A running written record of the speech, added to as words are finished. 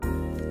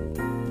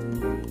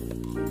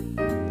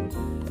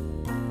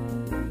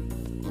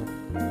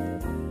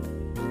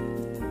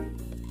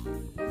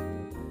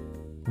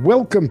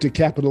Welcome to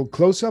Capital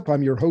Close-Up.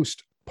 I'm your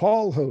host,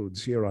 Paul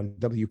Hodes, here on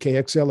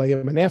WKXL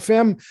AM and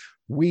FM.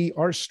 We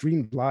are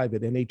streamed live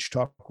at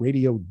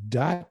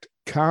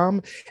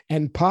nhtalkradio.com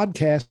and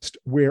podcast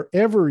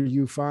wherever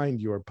you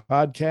find your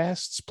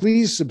podcasts.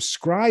 Please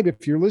subscribe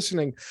if you're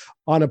listening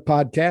on a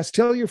podcast.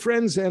 Tell your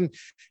friends and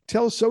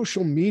tell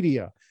social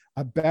media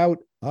about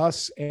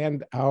us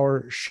and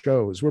our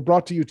shows. We're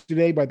brought to you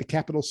today by the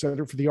Capitol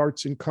Center for the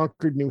Arts in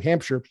Concord, New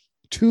Hampshire.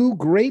 Two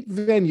great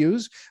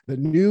venues, the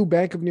new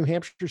Bank of New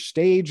Hampshire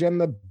stage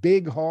and the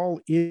big hall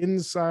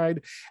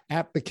inside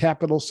at the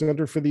Capitol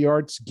Center for the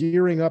Arts,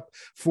 gearing up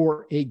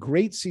for a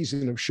great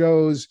season of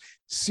shows.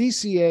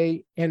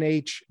 CCANH.org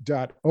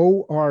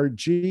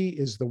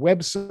is the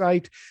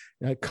website.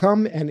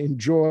 Come and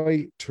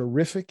enjoy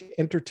terrific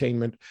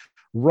entertainment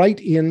right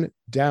in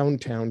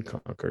downtown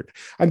Concord.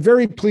 I'm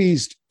very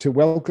pleased to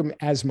welcome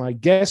as my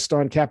guest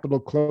on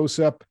Capital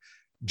Close-Up,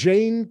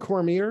 Jane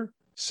Cormier,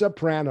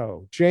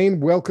 soprano. Jane,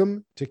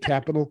 welcome to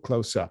Capital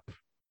Close-Up.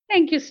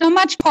 Thank you so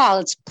much, Paul.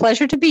 It's a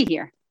pleasure to be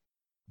here.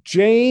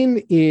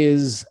 Jane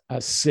is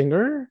a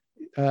singer,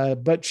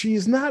 but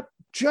she's not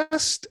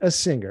just a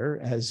singer,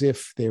 as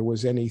if there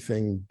was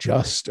anything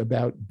just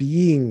about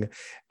being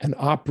an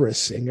opera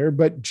singer.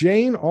 But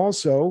Jane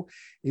also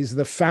is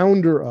the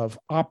founder of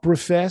Opera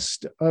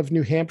Fest of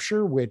New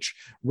Hampshire, which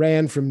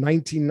ran from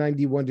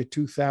 1991 to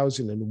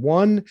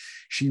 2001.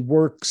 She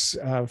works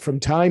from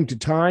time to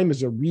time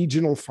as a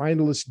regional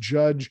finalist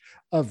judge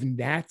of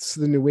NATS,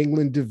 the New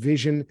England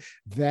division.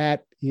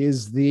 That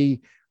is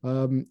the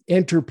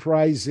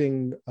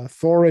enterprising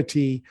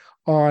authority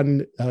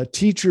on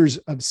teachers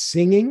of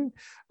singing.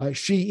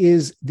 She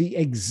is the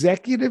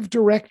executive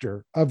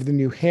director of the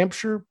New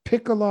Hampshire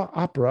Piccola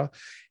Opera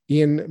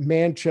in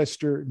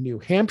Manchester, New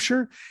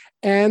Hampshire.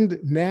 And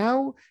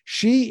now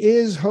she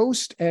is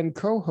host and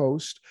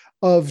co-host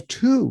of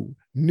two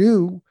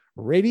new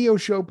radio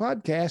show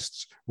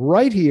podcasts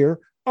right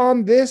here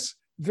on this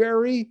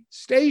very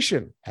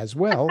station, as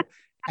well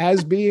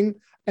as being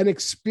an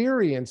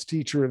experienced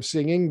teacher of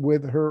singing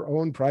with her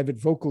own private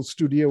vocal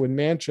studio in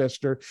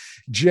Manchester.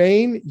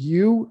 Jane,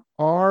 you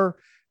are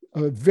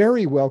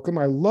very welcome.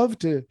 I love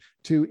to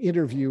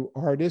interview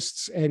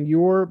artists, and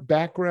your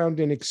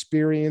background and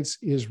experience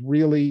is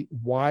really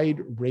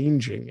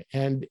wide-ranging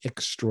and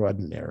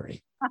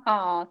extraordinary.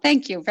 Oh,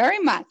 thank you very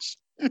much.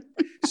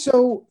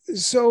 So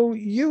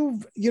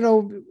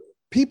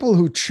people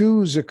who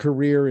choose a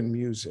career in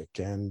music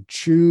and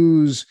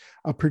choose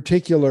a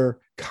particular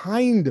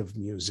kind of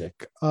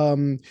music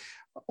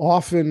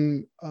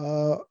often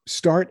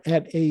start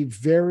at a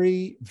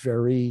very,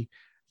 very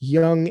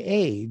young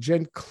age.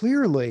 And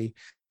clearly,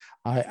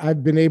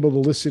 I've been able to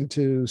listen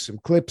to some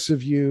clips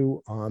of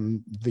you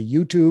on the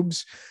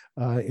YouTubes.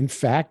 In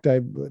fact,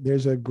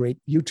 there's a great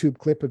YouTube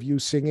clip of you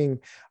singing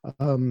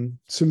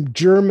some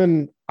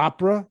German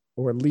opera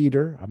or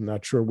Lieder, I'm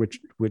not sure which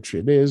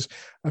it is,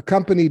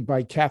 accompanied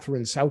by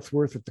Catherine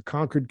Southworth at the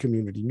Concord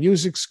Community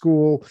Music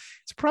School.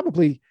 It's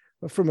probably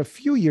from a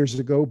few years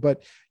ago,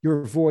 but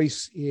your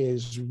voice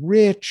is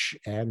rich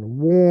and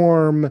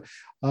warm,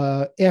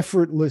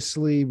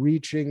 effortlessly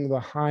reaching the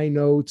high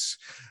notes,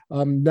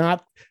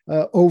 not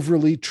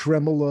overly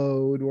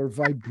tremoloed or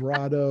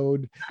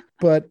vibratoed,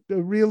 but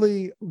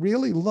really,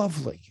 really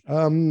lovely.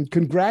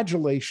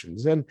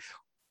 Congratulations. And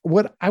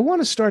what I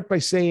want to start by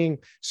saying,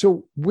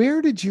 so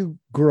where did you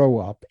grow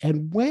up,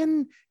 and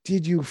when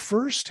did you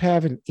first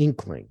have an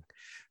inkling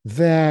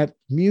that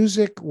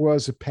music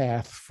was a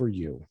path for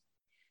you?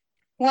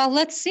 Well,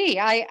 let's see.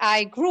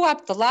 I grew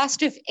up the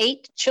last of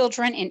 8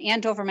 children in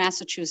Andover,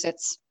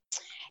 Massachusetts.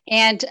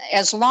 And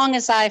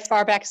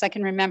far back as I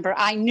can remember,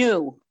 I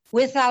knew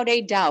without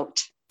a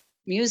doubt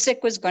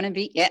music was going to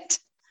be it.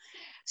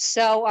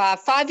 So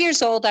 5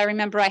 years old, I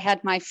remember I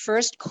had my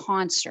first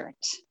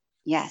concert.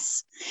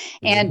 Yes.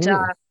 And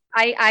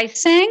I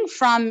sang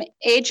from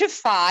age of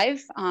 5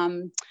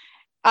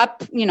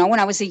 up, when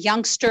I was a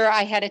youngster.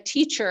 I had a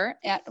teacher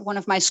at one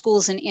of my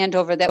schools in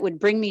Andover that would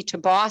bring me to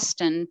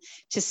Boston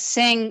to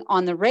sing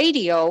on the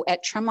radio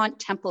at Tremont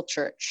Temple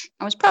Church.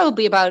 I was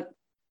probably about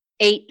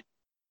 8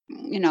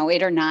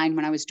 or 9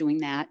 when I was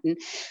doing that. And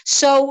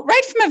so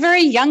right from a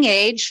very young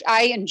age,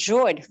 I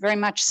enjoyed very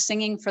much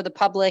singing for the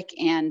public.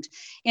 And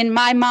in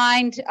my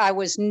mind, I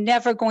was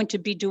never going to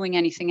be doing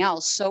anything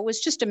else. So it was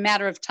just a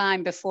matter of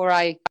time before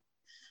I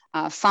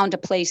found a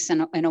place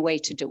and a way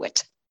to do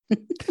it.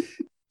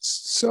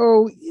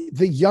 So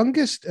the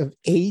youngest of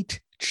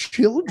 8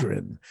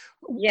 children.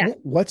 Yeah.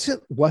 What's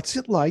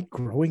it like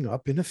growing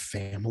up in a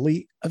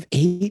family of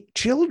 8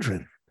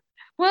 children?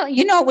 Well,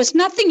 it was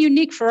nothing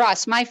unique for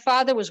us. My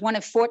father was one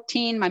of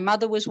 14. My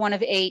mother was one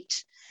of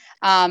 8.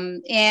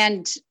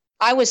 And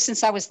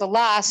since I was the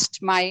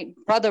last, my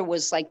brother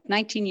was like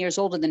 19 years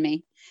older than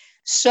me.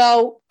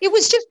 So it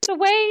was just the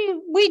way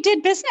we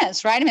did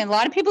business, right? I mean, a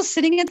lot of people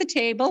sitting at the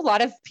table, a lot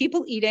of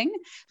people eating.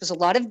 There's a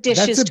lot of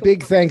dishes. That's a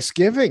big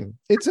Thanksgiving.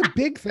 It's a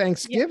big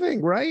Thanksgiving,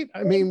 yeah. Right?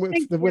 I mean, when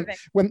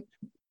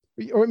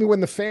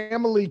the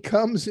family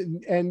comes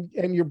and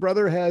your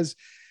brother has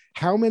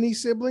how many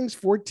siblings?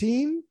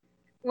 14?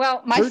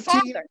 Well, my 13?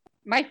 father,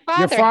 My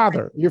Your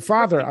father.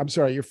 father, I'm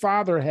sorry, your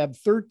father had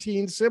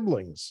 13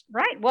 siblings.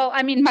 Right. Well,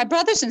 I mean, my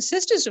brothers and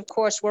sisters, of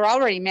course, were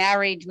already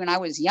married when I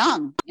was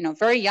young,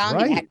 very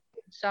young and had Right.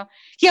 so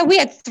yeah, we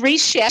had 3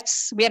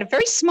 shifts. We had a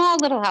very small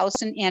little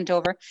house in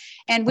Andover,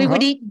 and we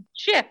would Uh-huh. eat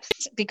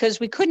shifts because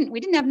we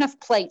didn't have enough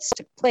plates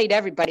to plate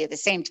everybody at the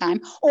same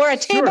time or a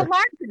table Sure.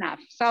 large enough.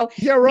 So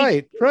Yeah, we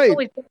right, right.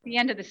 always at the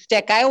end of the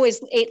stick. I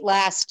always ate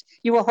last.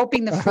 You were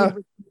hoping the food Uh-huh.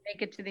 would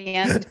make it to the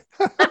end.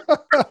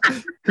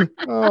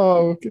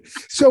 Oh, okay.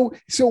 So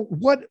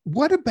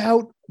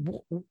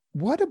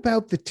what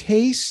about the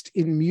taste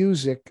in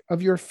music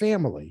of your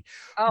family?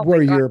 Oh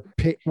my God.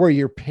 Were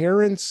your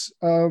parents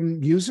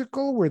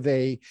musical? Were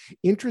they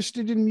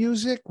interested in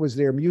music? Was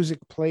there music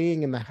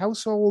playing in the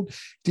household?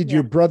 Did Yeah.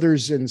 your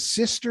brothers and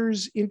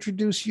sisters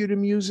introduce you to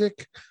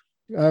music?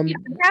 Yeah, I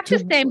have to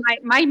To say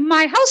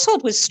my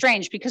household was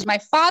strange because my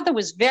father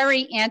was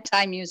very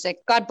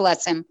anti-music. God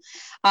bless him.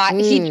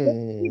 He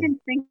Mm.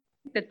 didn't think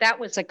that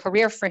was a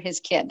career for his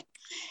kid.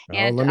 Oh,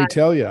 And let me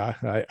tell you,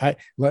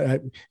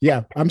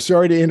 yeah, I'm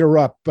sorry to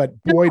interrupt,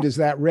 but boy, does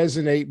that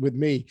resonate with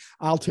me.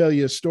 I'll tell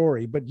you a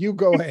story, but you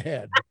go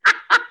ahead.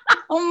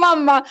 oh,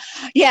 mama,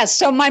 yes.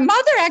 So my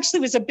mother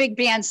actually was a big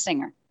band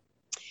singer,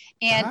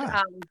 and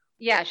Ah,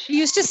 yeah, she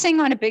used to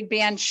sing on a big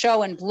band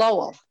show in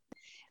Lowell.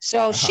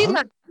 So she uh-huh.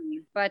 loved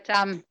me, but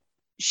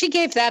she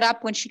gave that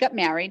up when she got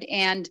married.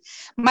 And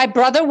my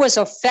brother was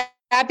a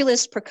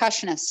fabulous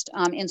percussionist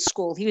in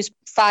school. He was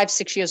 5,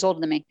 6 years older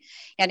than me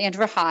at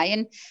Andover High.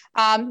 And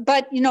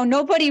but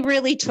nobody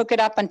really took it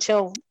up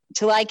until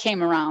I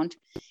came around.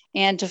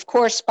 And of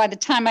course, by the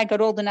time I got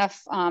old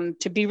enough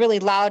to be really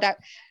loud,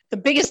 the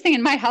biggest thing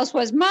in my house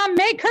was, "Mom,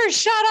 make her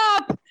shut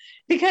up,"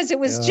 because it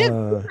was just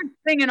Uh,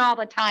 singing all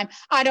the time.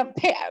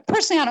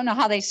 Personally, I don't know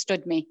how they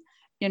stood me,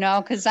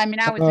 because I mean,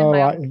 I was in oh,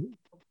 my own.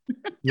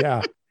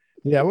 yeah.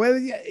 Yeah, well,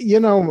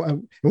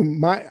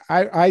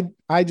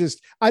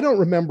 I don't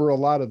remember a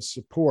lot of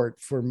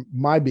support for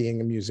my being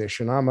a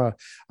musician.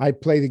 I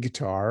play the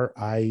guitar.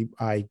 I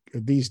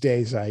these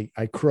days I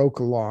croak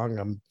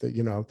along.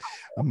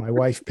 My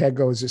wife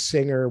Pego is a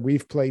singer.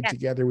 We've played Yeah.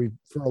 together. We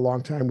for a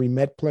long time. We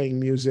met playing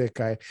music.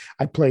 I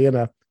play in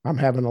a. I'm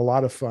having a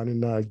lot of fun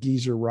in a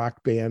geezer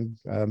rock band,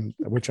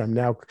 which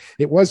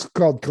it was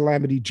called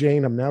Calamity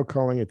Jane. I'm now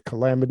calling it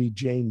Calamity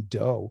Jane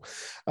Doe.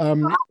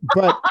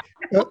 But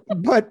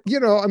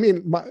I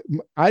mean,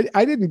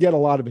 I didn't get a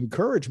lot of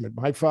encouragement.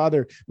 My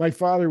father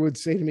would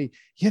say to me,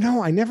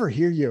 I never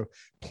hear you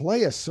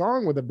play a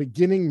song with a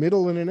beginning,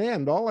 middle, and an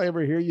end. All I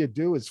ever hear you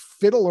do is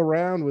fiddle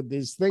around with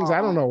these things.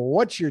 I don't know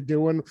what you're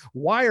doing.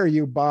 Why are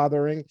you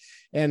bothering?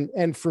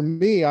 And for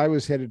me, I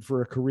was headed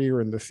for a career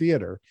in the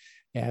theater.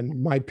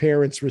 And my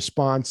parents'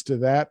 response to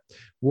that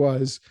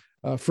was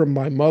from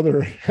my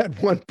mother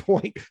at one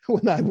point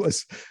when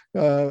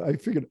I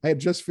figured I had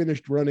just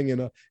finished running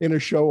in a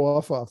show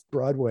off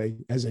Broadway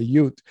as a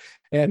youth.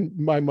 And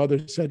my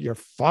mother said, "Your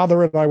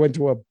father and I went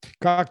to a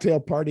cocktail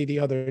party the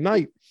other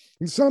night.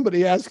 And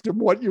somebody asked him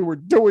what you were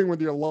doing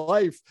with your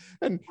life.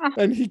 And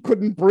he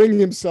couldn't bring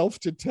himself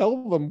to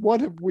tell them, what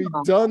have we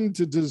done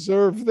to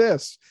deserve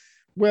this?"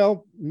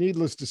 Well,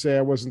 needless to say,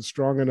 I wasn't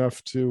strong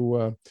enough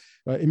to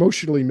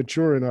emotionally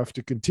mature enough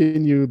to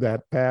continue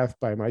that path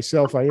by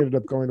myself. I ended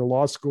up going to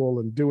law school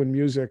and doing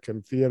music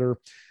and theater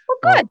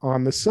Good.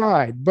 on the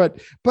side.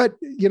 But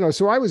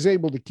so I was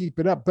able to keep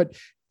it up. But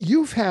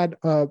you've had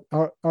a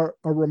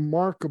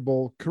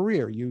remarkable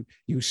career. You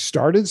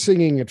started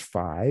singing at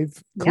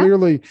 5. Yeah.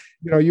 Clearly,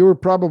 you were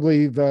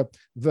probably the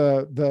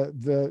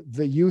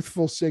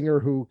youthful singer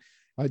who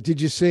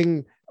did you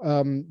sing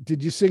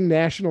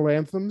national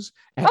anthems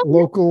at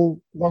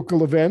local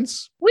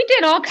events? We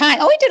did all kinds.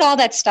 Oh, we did all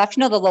that stuff.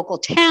 The local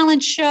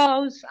talent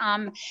shows.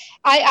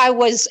 I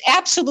was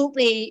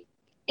absolutely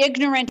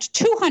ignorant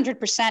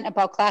 200%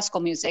 about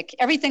classical music.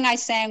 Everything I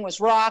sang was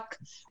rock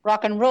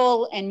and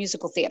roll, and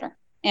musical theater.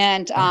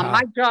 And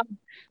my job,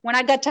 when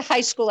I got to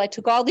high school, I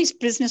took all these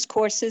business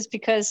courses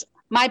because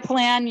my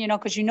plan,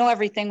 because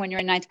everything when you're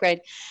in 9th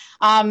grade,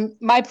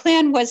 my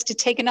plan was to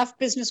take enough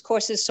business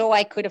courses so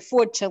I could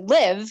afford to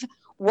live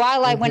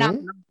while I went out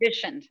and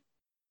auditioned.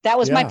 That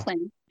was my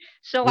plan.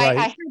 So I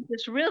had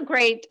this real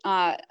great,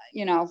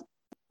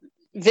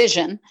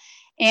 vision.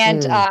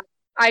 And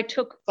I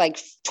took like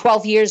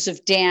 12 years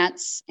of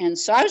dance. And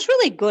so I was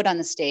really good on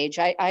the stage.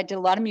 I did a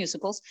lot of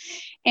musicals.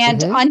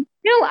 And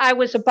until I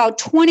was about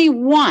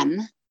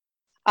 21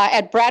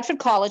 at Bradford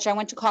College, I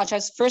went to college. I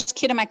was the first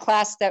kid in my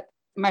class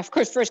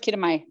first kid in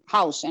my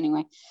house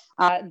anyway,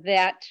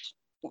 that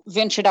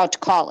ventured out to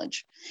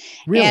college.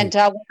 Really? And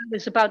when I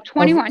was about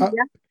 21,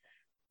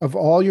 of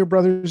all your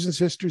brothers and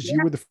sisters,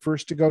 you were the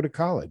first to go to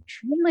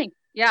college. Really?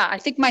 Yeah, I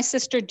think my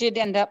sister did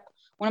end up.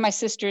 One of my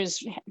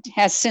sisters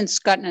has since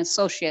gotten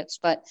associates,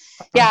 but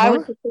yeah, I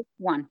was the first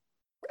one.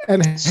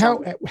 And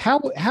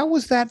how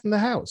was that in the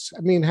house?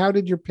 I mean, how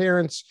did your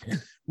parents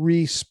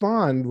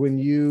respond when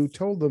you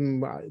told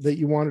them that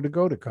you wanted to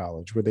go to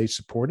college? Were they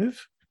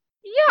supportive?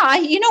 Yeah,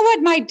 you know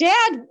what? My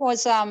dad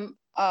was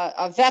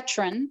a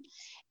veteran,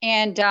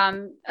 and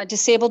a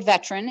disabled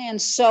veteran.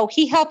 And so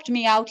he helped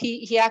me out.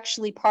 He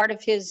actually, part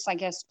of his, I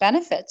guess,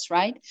 benefits,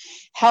 right,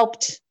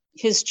 helped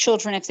his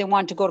children if they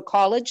wanted to go to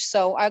college.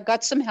 So I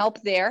got some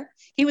help there.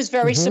 He was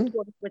very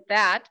supportive with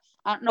that.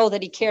 I don't know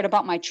that he cared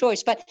about my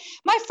choice, but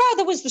my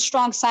father was the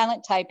strong,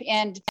 silent type.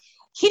 And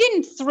he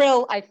didn't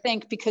thrill, I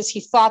think, because he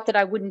thought that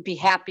I wouldn't be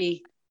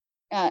happy,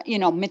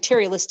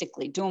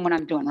 materialistically doing what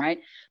I'm doing, right?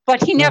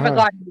 But he never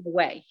got in the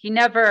way. He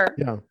never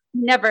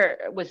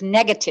was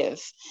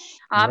negative.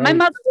 My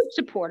mother was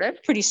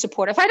supportive, pretty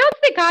supportive. I don't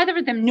think either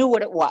of them knew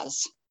what it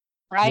was,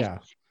 right? Yeah.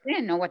 They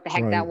didn't know what the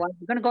heck that was.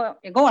 You're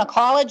going to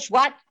college?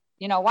 What?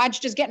 Why'd you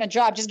just get in a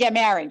job? Just get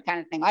married, kind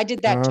of thing. I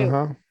did that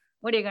too.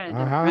 What are you going to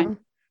do?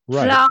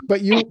 Right. So,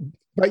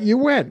 but you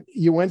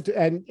went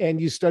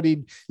and you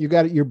studied, you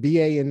got your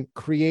BA in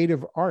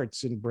creative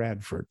arts in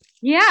Bradford.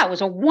 Yeah, it was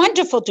a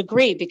wonderful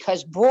degree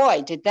because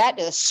boy, did that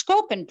the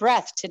scope and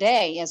breadth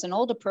today as an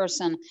older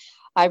person.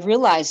 I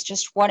realized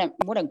just what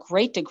a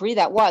great degree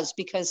that was,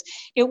 because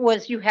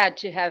you had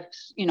to have,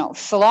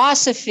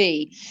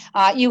 philosophy,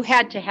 you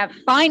had to have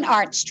fine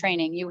arts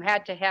training, you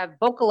had to have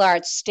vocal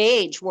arts,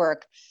 stage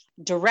work,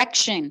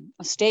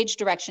 stage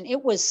direction.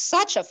 It was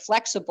such a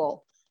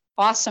flexible,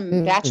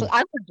 awesome bachelor.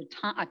 I learned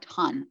a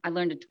ton. I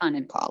learned a ton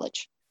in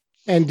college.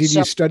 And did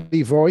you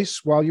study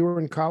voice while you were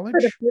in college?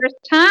 For the first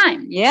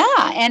time,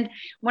 yeah. And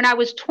when I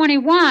was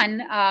 21,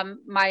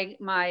 my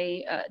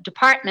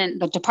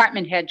the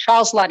department head,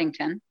 Charles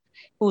Ludington,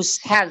 who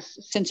has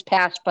since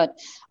passed, but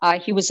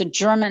he was a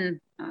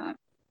German,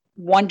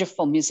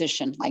 wonderful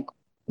musician, like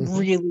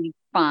really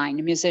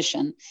fine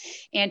musician.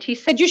 And he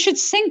said, "You should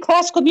sing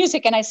classical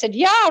music." And I said,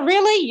 "Yeah,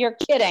 really? You're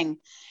kidding."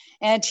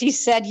 And he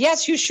said,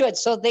 "Yes, you should."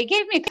 So they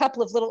gave me a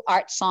couple of little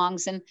art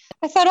songs, and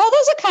I thought, "Oh,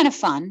 those are kind of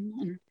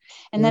fun."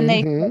 And then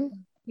they,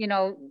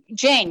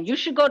 "Jane, you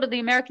should go to the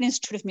American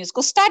Institute of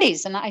Musical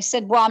Studies." And I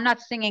said, "Well, I'm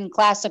not singing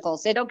classical."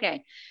 They said,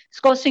 "Okay, let's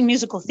go sing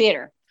musical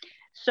theater."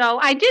 So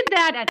I did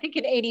that, I think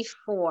in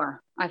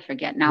 84. I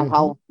forget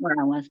now where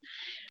I was.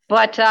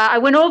 But I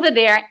went over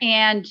there,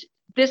 and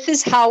this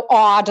is how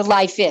odd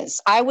life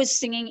is. I was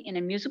singing in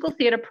a musical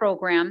theater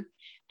program,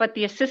 but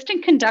the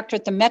assistant conductor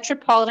at the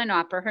Metropolitan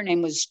Opera, her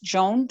name was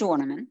Joan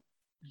Dorneman,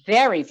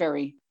 very,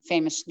 very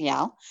famous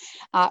gal,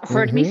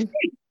 heard me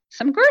sing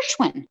some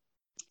Gershwin.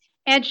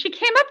 And she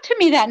came up to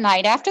me that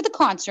night after the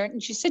concert,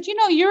 and she said,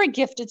 "You're a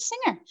gifted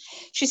singer."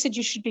 She said,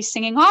 "You should be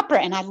singing opera."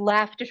 And I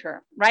laughed at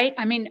her, right?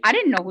 I mean, I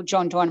didn't know who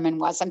Joan Dorneman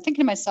was. I'm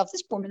thinking to myself,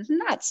 this woman's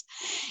nuts.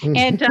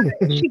 And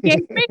she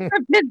gave me her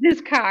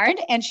business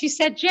card, and she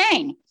said,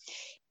 "Jane,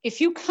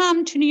 if you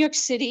come to New York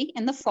City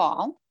in the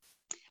fall,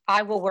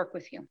 I will work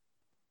with you."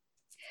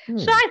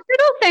 So I said,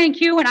 "Oh,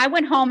 thank you." And I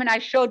went home and I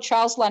showed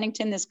Charles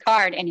Ludington this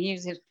card, and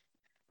his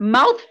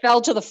mouth fell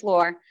to the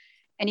floor.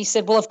 And he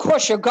said, "Well, of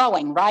course you're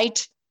going,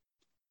 right?"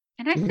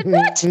 And I said,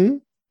 "What?"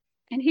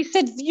 And he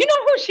said, "You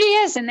know who she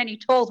is?" And then he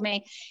told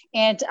me,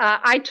 and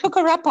I took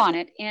her up on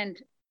it.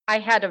 And I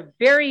had a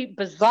very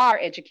bizarre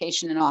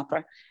education in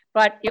opera,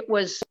 but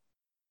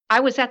I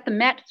was at the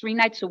Met 3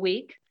 nights a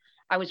week.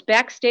 I was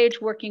backstage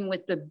working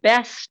with the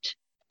best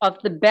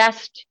of the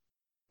best.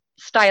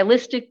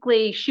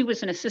 Stylistically, she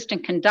was an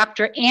assistant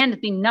conductor and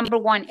the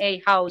 #1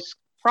 A house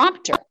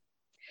prompter.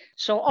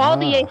 So all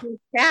the A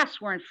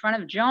cast were in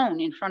front of Joan,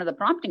 in front of the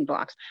prompting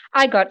box.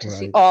 I got to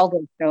see all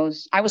those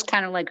shows. I was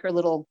kind of like her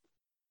little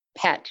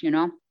pet,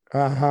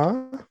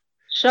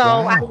 So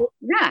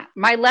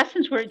my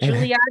lessons were at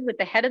Juilliard with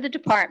the head of the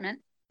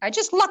department. I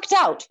just lucked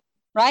out,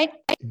 right?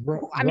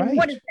 I mean,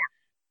 what is that?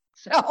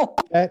 So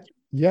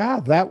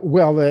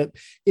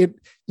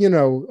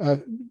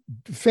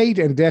fate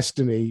and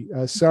destiny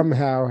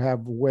somehow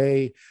have a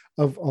way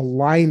of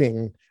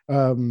aligning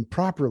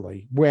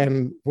properly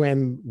when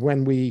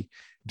we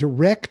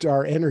direct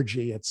our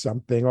energy at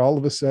something. All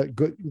of a sudden,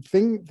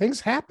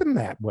 things happen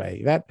that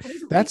way.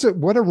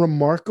 What a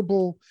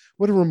remarkable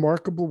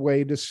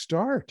way to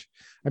start.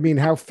 I mean,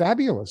 how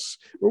fabulous!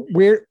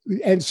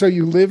 And so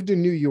you lived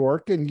in New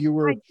York, and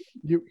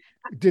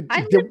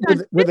I lived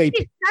on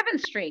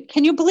 57th Street.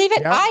 Can you believe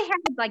it? Yeah. I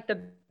had like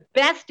the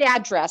best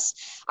address.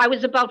 I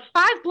was about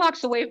 5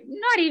 blocks away,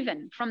 not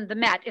even, from the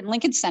Met in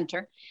Lincoln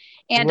Center.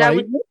 And I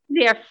would live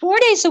there 4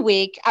 days a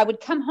week. I would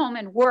come home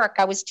and work.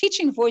 I was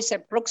teaching voice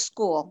at Brooks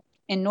School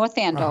in North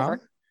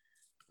Andover,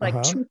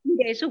 2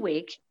 days a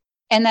week.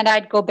 And then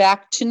I'd go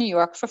back to New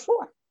York for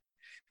 4.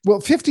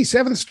 Well,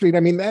 57th Street, I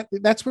mean,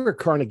 that's where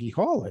Carnegie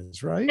Hall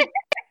is, right?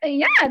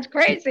 Yeah, it's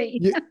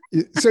crazy.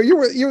 So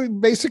you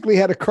basically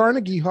had a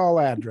Carnegie Hall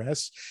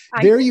address.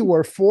 You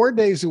were 4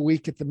 days a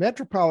week at the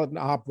Metropolitan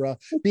Opera,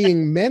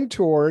 being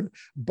mentored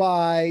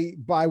by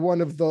one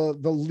of the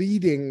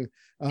leading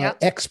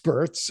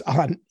experts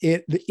on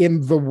it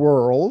in the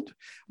world,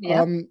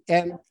 and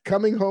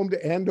coming home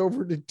to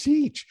Andover to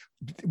teach.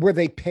 Were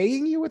they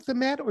paying you at the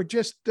Met, or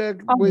just the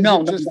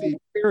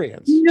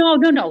experience?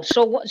 No.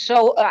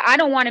 So I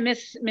don't want to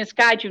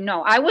misguide you.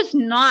 No, I was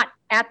not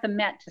at the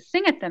Met to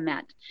sing at the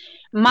Met.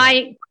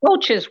 My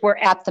coaches were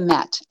at the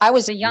Met. I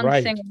was a young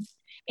singer.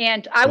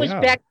 And I was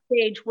Yeah.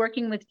 backstage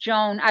working with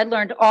Joan. I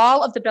learned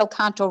all of the bel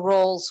canto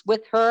roles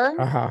with her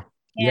Uh-huh.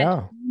 and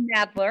Yeah.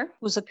 Nadler,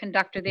 who's a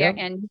conductor there, Yep.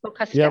 and Nico Yep.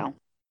 Castell.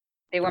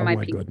 They were Oh my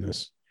my people.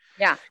 goodness.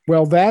 Yeah.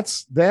 Well,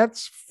 that's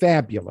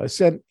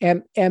fabulous.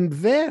 And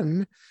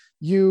then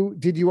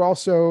did you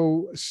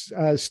also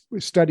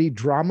study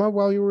drama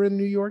while you were in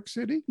New York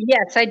City?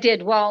 Yes, I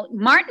did. Well,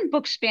 Martin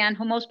Bookspan,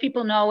 who most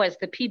people know as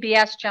the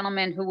PBS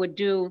gentleman who would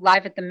do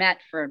Live at the Met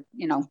for,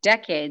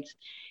 decades,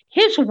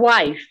 his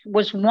wife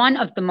was one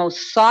of the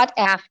most sought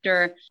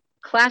after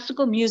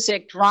classical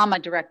music drama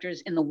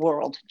directors in the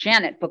world,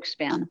 Janet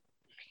Bookspan.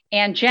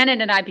 And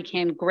Janet and I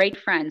became great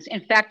friends. In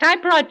fact, I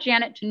brought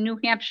Janet to New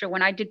Hampshire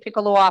when I did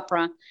Piccolo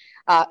Opera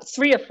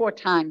 3 or 4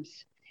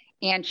 times.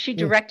 And she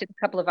directed a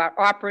couple of our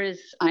operas.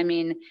 I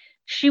mean,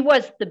 she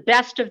was the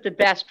best of the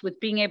best with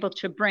being able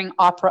to bring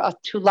opera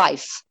to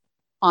life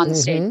on the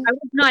stage. I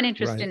was not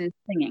interested in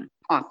singing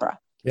opera.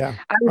 Yeah.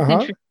 I was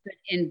interested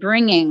in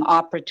bringing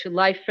opera to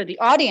life for the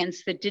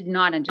audience that did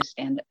not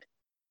understand it.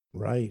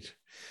 Right.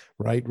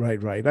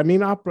 I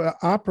mean,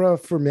 opera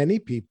for many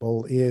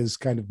people is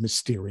kind of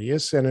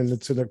mysterious,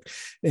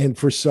 and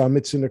for some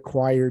it's an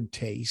acquired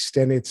taste,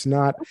 and it's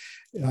not.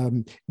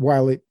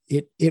 While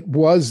it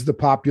was the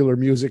popular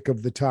music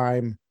of the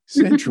time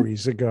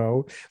centuries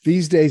ago,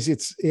 these days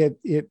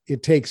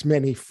it takes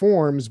many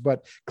forms.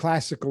 But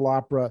classical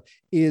opera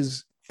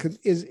is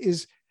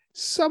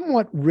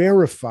somewhat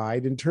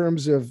rarefied in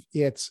terms of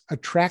its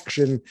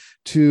attraction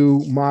to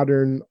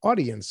modern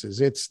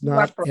audiences. It's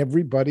not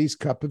everybody's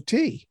cup of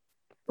tea.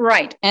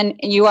 Right. And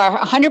you are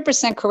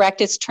 100%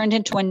 correct. It's turned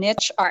into a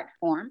niche art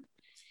form.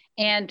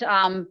 And,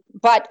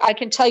 but I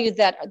can tell you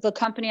that the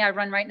company I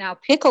run right now,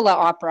 Piccola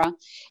Opera,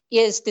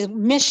 is the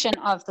mission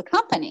of the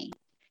company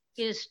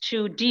is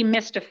to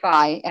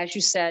demystify, as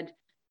you said,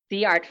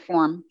 the art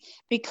form,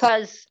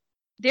 because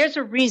there's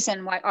a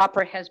reason why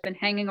opera has been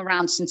hanging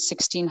around since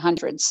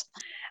 1600s.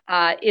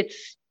 It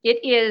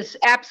is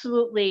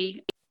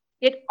absolutely,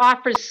 it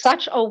offers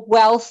such a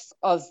wealth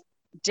of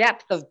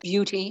depth of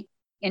beauty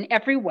in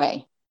every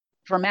way,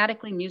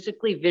 dramatically,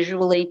 musically,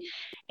 visually.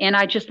 And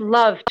I just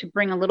love to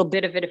bring a little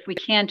bit of it, if we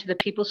can, to the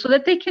people so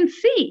that they can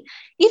see,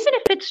 even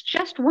if it's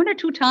just 1 or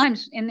 2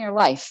 times in their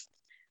life.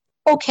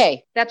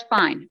 Okay, that's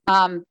fine.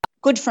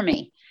 Good for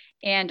me.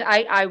 And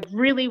I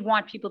really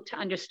want people to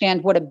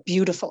understand what a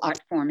beautiful art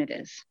form it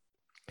is.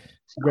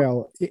 So.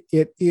 Well,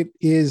 it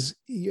is,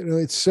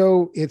 it's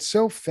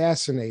so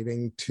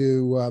fascinating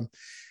to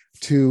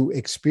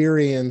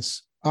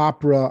experience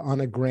opera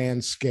on a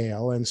grand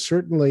scale, and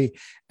certainly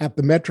at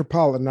the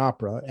Metropolitan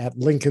Opera at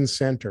Lincoln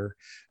Center,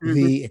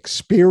 the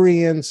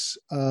experience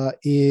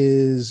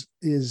is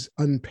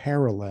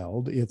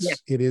unparalleled. It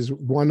is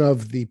one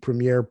of the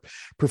premier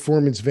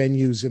performance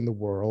venues in the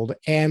world,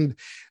 and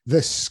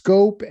the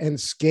scope and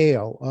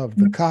scale of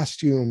the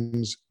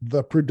costumes,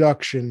 the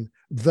production,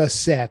 the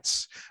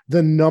sets,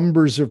 the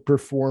numbers of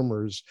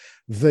performers,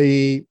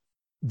 the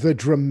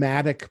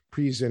dramatic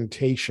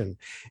presentation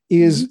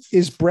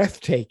is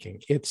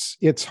breathtaking.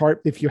 It's hard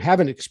if you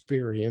haven't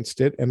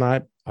experienced it, and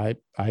I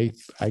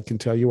can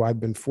tell you I've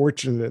been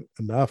fortunate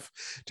enough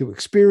to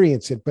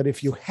experience it. But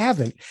if you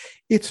haven't,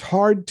 it's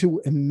hard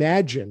to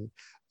imagine.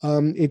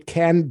 It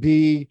can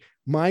be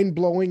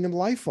mind-blowing and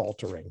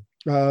life-altering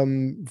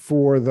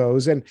for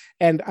those. And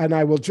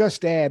I will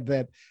just add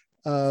that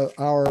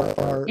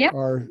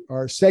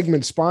our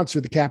segment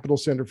sponsor, the Capitol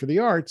Center for the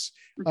Arts,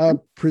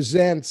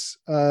 presents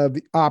the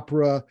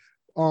opera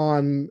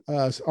on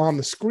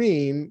the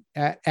screen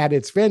at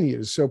its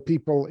venues, so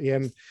people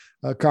in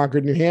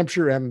Concord, New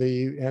Hampshire, and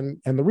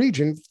the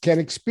region can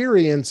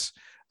experience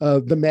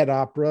the Met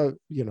Opera,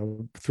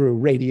 through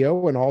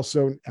radio and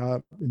also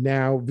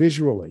now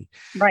visually.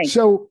 Right.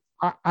 So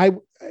I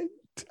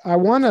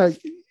want to.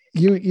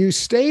 You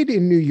stayed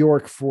in New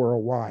York for a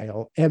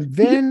while, and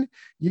then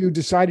you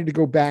decided to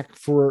go back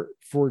for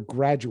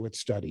graduate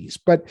studies.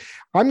 But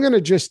I'm going to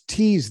just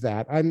tease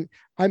that.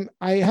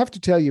 I have to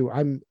tell you,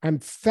 I'm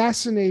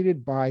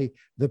fascinated by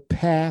the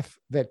path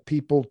that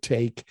people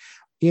take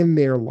in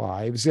their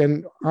lives.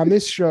 And on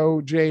this show,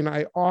 Jane,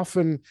 I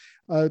often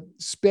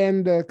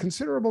spend a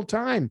considerable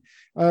time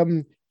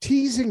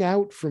teasing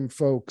out from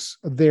folks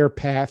their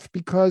path,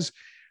 because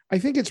I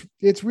think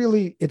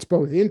it's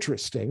both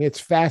interesting, it's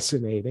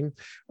fascinating,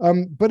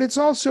 but it's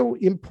also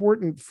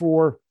important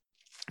for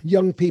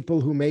young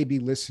people who may be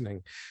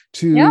listening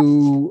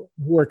who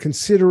are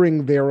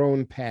considering their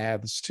own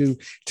paths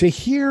to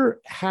hear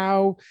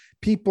how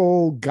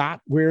people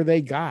got where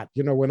they got.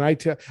 When I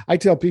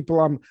tell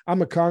people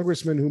I'm a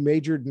congressman who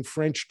majored in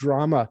French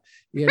drama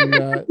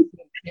in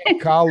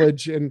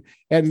college, and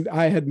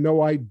I had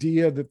no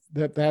idea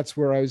that's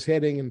where I was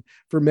heading. And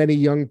for many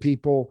young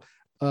people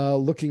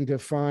looking to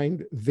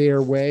find their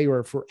way,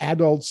 or for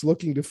adults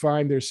looking to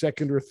find their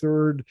second or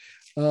third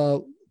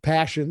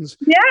passions,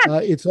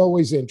 it's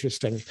always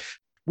interesting.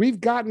 We've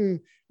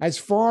gotten as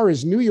far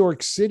as New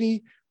York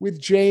City. with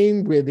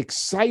Jane, with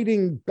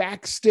exciting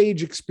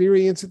backstage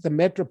experience at the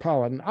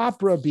Metropolitan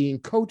Opera, being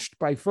coached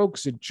by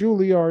folks at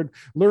Juilliard,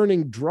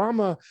 learning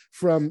drama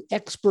from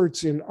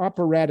experts in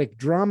operatic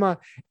drama,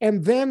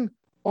 and then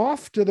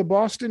off to the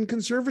Boston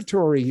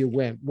Conservatory you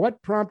went.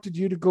 What prompted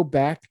you to go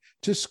back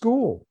to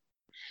school?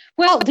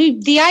 Well,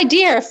 the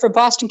idea for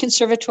Boston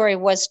Conservatory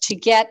was to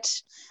get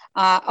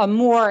a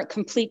more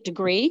complete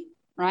degree,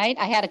 right?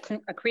 I had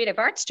a creative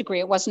arts degree.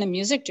 It wasn't a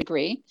music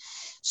degree.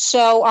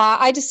 So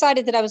I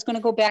decided that I was going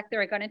to go back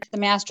there. I got into the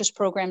master's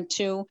program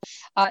to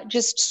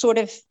just sort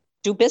of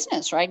do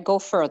business, right? Go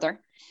further.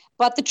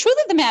 But the truth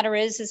of the matter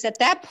is at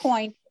that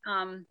point,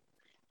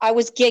 I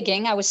was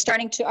gigging. I was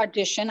starting to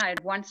audition. I had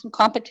won some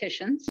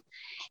competitions.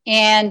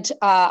 And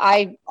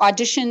I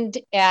auditioned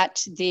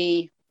at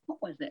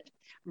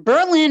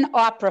Berlin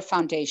Opera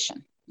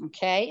Foundation,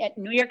 okay, at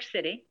New York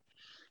City.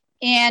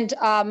 And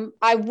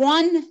I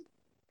won.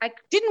 I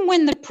didn't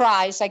win the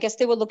prize. I guess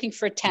they were looking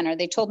for a tenor.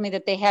 They told me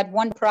that they had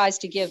one prize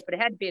to give, but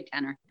it had to be a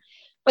tenor.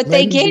 But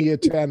they gave me a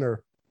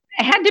tenor.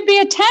 It had to be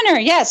a tenor.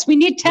 Yes, we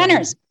need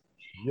tenors.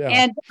 Yeah.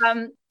 And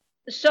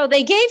so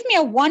they gave me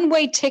a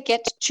one-way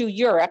ticket to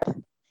Europe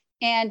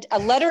and a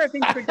letter of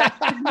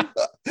introduction.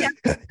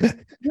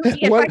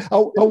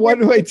 A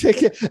one-way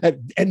ticket,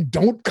 and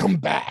don't come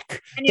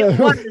back. And it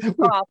was,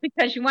 Paul,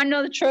 because you want to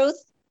know the truth?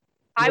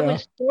 I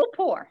was so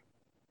poor.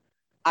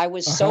 I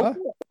was so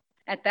poor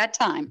at that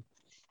time.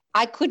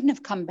 I couldn't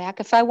have come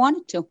back if I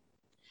wanted to.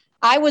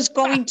 I was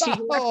going to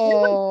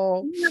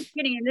Europe. I'm not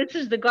kidding, and this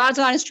is the God's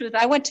honest truth.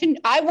 I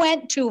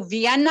went to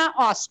Vienna,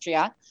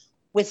 Austria,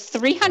 with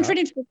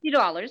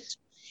 $350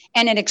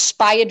 and an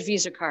expired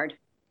Visa card.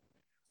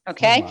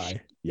 Okay. Oh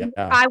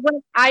yeah.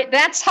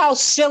 That's how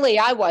silly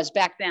I was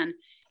back then.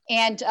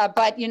 And,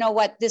 but you know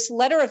what, this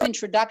letter of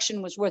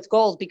introduction was worth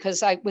gold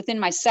because within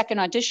my second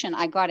audition,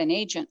 I got an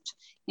agent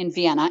in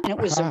Vienna, and it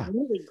was a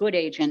really good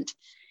agent.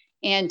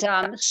 And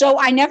so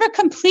I never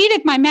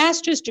completed my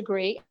master's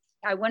degree.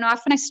 I went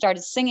off and I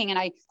started singing. And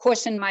of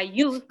course, in my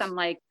youth, I'm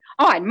like,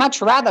 oh, I'd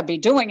much rather be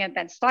doing it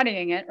than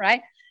studying it.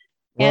 Right.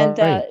 And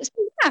so,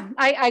 yeah,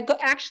 I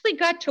actually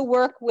got to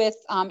work with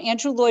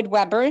Andrew Lloyd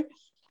Webber.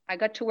 I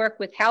got to work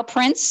with Hal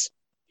Prince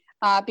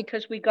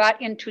because we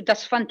got into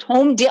Das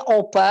Phantom der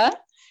Oper,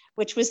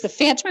 which was the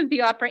Phantom of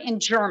the Opera in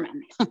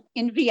German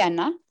in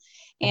Vienna.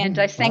 And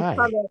I sang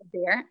Carlotta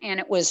there, and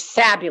it was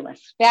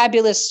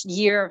fabulous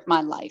year of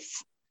my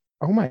life.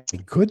 Oh my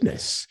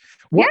goodness.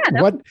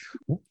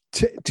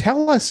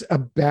 Tell us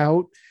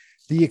about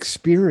the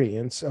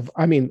experience of,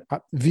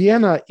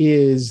 Vienna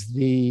is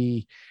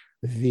the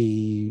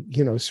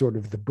sort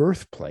of the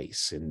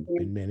birthplace in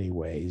many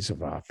ways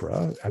of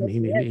opera. I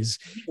mean,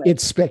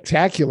 it's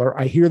spectacular.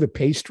 I hear the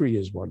pastry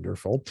is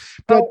wonderful,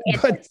 but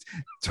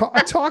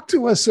talk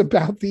to us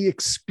about the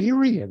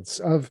experience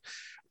of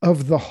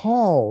the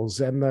halls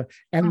and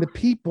the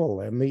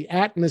people and the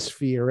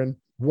atmosphere and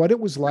what it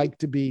was like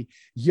to be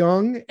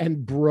young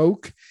and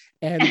broke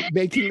and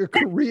making a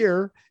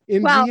career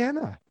in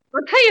Vienna.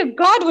 I'll tell you,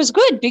 God was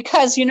good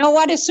because you know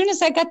what? As soon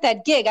as I got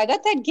that gig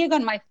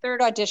on my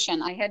third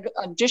audition. I had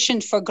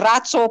auditioned for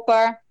Graz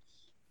Oper,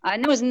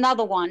 and there was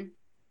another one.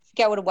 I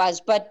forget what it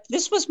was, but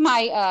this was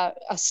my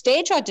a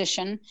stage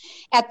audition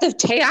at the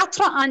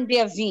Theater an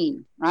der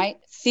Wien, right?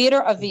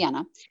 Theater of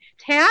Vienna.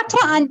 Theater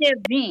an der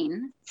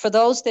Wien, for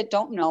those that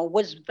don't know,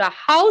 was the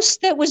house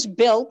that was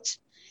built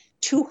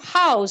to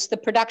house the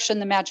production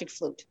The Magic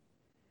Flute.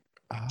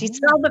 Die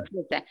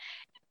Zauberflöte.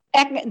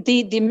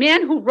 The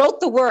man who wrote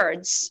the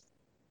words,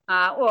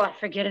 I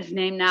forget his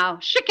name now,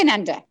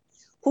 Schickenende,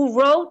 who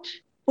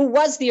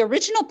was the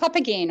original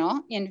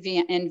Papageno in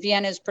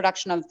Vienna's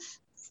production of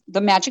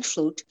The Magic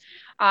Flute,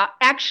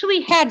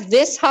 actually had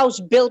this house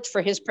built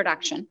for his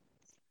production.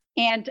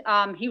 And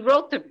he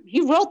wrote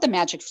the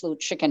Magic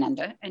Flute,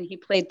 Schickenende, and he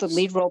played the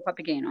lead role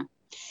Papageno.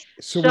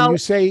 So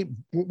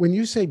when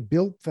you say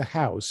built the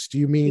house, do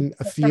you mean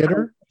a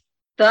theater?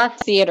 The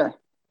theater.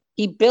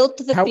 He built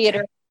the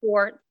theater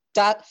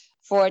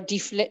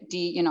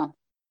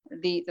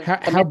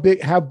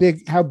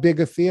how big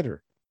a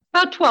theater?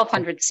 About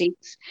 1,200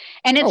 seats,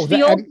 and it's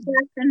the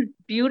old-fashioned,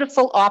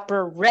 beautiful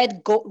opera,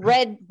 red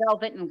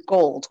velvet and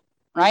gold,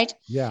 right?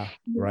 Yeah,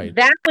 right.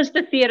 That was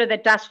the theater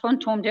that Das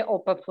Phantom der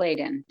Oper played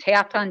in,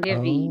 Theater an der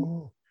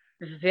Wien.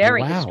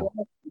 Very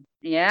historical.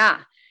 Yeah.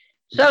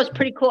 So it was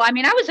pretty cool. I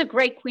mean, I was a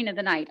great Queen of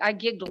the Night. I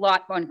gigged a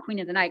lot on Queen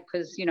of the Night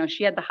because,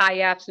 she had the high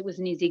Fs. It was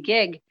an easy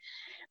gig.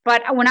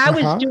 But when I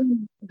was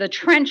doing the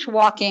trench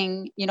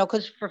walking,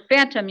 because for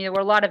Phantom, there were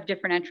a lot of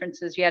different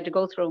entrances you had to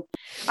go through.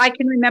 I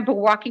can remember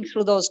walking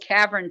through those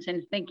caverns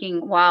and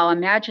thinking, wow,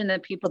 imagine the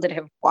people that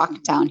have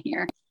walked down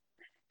here,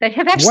 that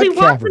have actually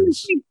walked in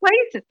these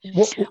places.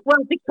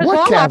 Because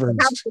all opera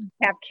houses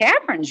have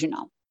caverns,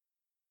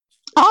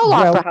 All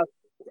opera houses.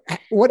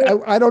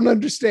 I don't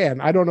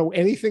understand. I don't know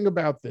anything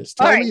about this.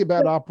 Tell me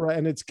about opera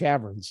and its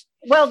caverns.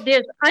 Well,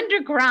 there's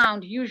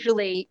underground,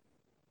 usually,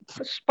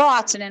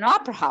 spots in an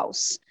opera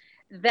house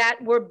that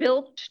were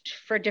built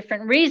for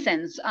different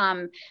reasons.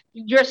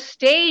 Your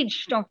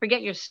stage, don't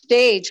forget your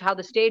stage, how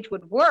the stage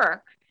would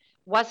work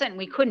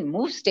we couldn't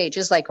move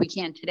stages like we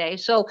can today.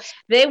 So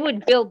they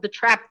would build the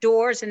trap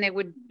doors and they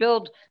would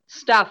build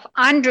stuff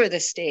under the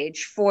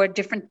stage for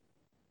different,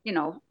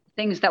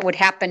 things that would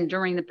happen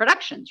during the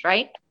productions,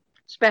 right?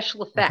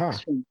 Special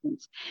effects, for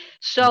instance.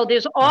 So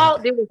there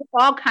was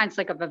all kinds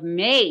like of a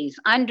maze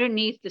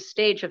underneath the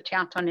stage of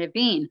Teatro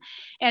Nevin.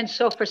 And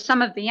so for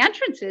some of the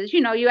entrances,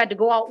 you had to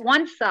go out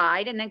one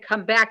side and then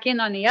come back in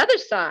on the other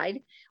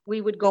side.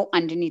 We would go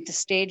underneath the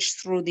stage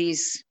through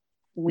these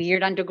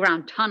weird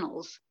underground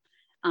tunnels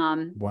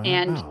and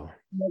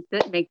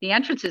make the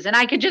entrances. And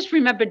I could just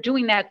remember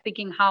doing that,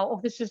 thinking how,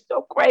 this is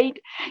so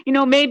great.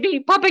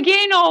 Maybe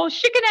Papageno,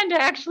 Schikaneder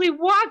actually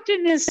walked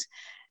in this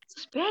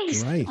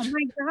space. Right. Oh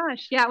my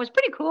gosh. Yeah, it was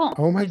pretty cool.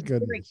 Oh my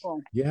goodness.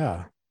 Cool.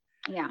 Yeah.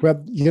 Yeah.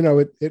 Well,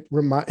 it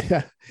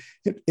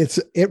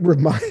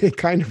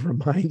kind of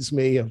reminds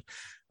me of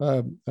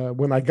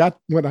when I got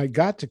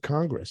to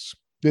Congress.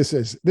 This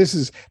is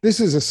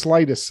a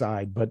slight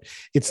aside, but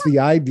it's the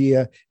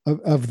idea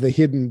of the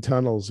hidden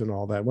tunnels and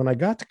all that. When I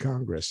got to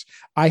Congress,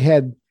 I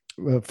had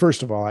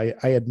first of all, I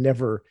had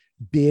never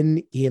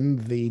been in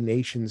the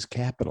nation's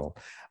capital.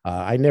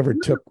 I never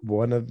took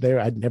one of there.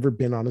 I'd never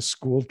been on a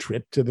school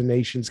trip to the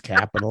nation's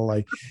capital.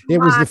 It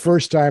was the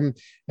first time,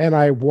 and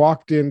I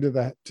walked into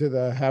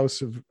the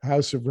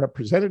House of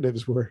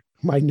Representatives, where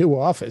my new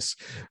office,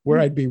 where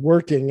I'd be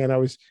working, and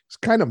it's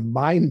kind of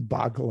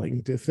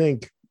mind-boggling to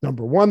think,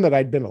 number one, that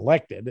I'd been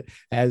elected,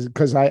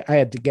 because I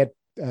had to get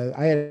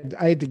I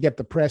had to get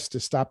the press to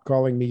stop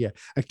calling me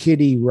a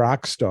kiddie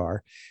rock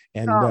star,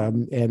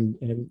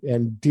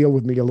 and deal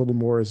with me a little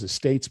more as a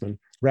statesman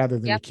rather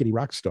than a kiddie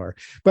rock star.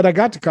 But I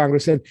got to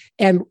Congress, and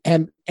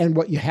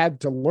what you had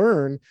to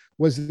learn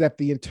was that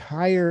the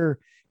entire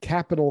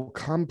Capitol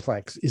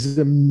complex is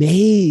a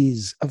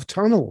maze of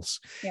tunnels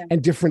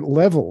and different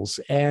levels,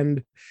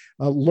 and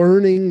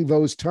learning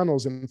those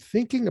tunnels and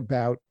thinking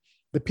about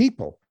the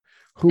people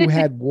who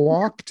had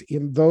walked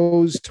in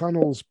those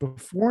tunnels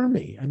before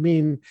me. I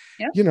mean,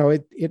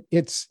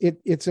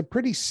 it's a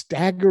pretty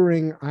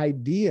staggering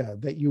idea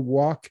that you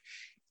walk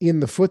in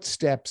the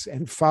footsteps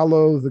and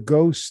follow the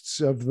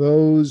ghosts of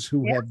those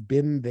who have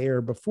been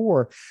there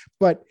before.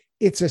 But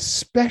it's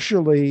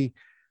especially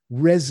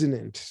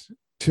resonant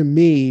to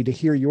me to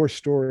hear your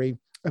story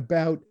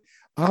about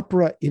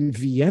opera in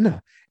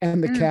Vienna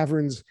and the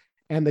caverns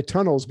and the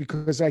tunnels,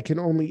 because I can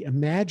only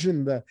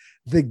imagine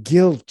the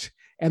guilt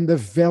and the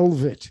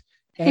velvet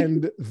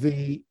and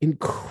the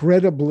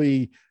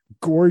incredibly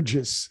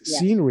gorgeous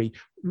scenery.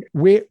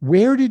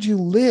 Where did you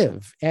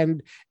live?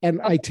 And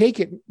I take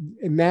it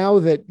now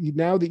that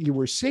you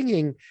were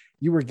singing,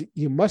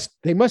 they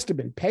must have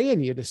been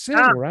paying you to sing,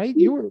 right?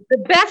 You were the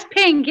best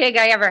paying gig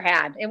I ever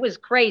had. It was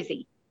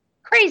crazy.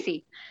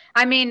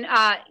 I mean,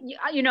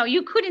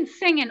 you couldn't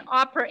sing an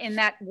opera in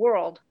that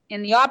world,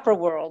 in the opera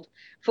world,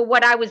 for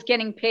what I was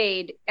getting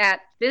paid at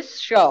this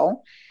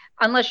show,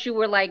 unless you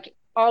were like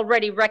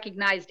already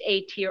recognized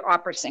A-tier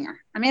opera singer.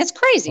 I mean, it's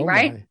crazy,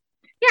 right? My.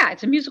 Yeah,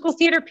 it's a musical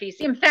theater piece.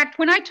 In fact,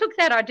 when I took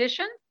that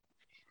audition,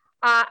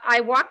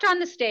 I walked on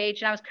the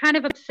stage and I was kind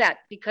of upset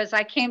because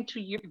I came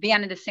to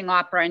Vienna to sing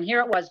opera, and here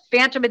it was,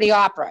 Phantom of the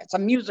Opera. It's a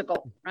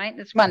musical, right?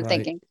 That's what I'm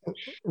thinking.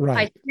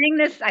 Right.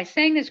 I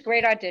sang this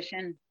great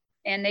audition,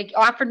 and they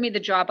offered me the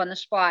job on the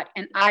spot,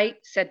 and I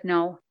said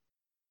no.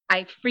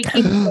 I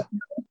freaking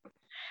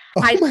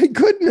my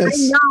goodness.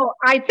 I know.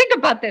 I think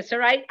about this, all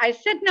right? I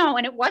said no,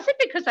 and it wasn't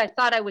because I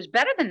thought I was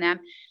better than them.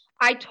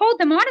 I told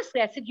them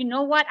honestly, I said, you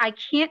know what? I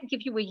can't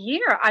give you a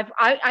year.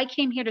 I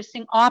came here to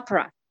sing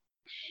opera.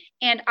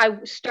 And I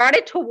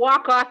started to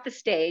walk off the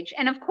stage.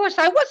 And of course,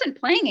 I wasn't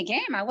playing a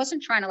game. I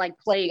wasn't trying to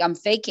play, I'm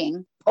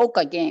faking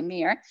polka game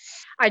here.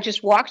 I just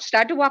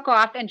started to walk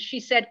off, and she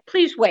said,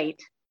 please wait.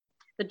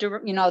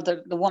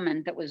 The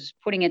woman that was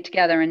putting it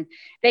together. And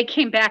they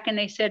came back and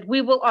they said,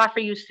 we will offer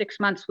you 6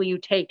 months. Will you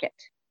take it?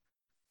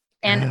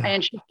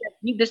 And she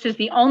said, this is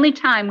the only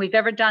time we've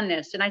ever done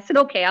this. And I said,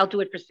 okay, I'll do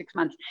it for 6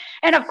 months.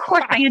 And of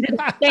course, I ended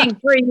up staying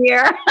for a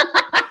year.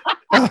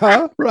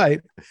 Right.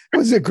 It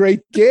was a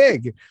great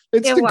gig.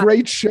 It's a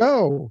great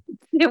show.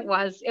 It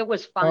was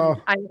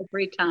fun. I had a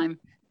great time.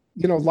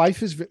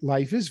 Life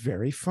is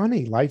very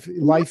funny.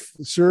 Life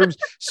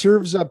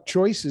serves up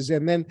choices.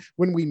 And then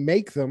when we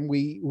make them,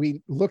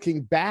 we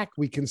looking back,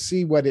 we can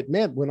see what it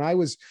meant. When I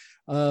was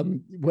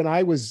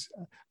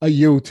a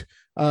youth,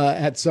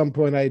 at some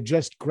point, I had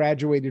just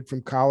graduated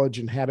from college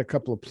and had a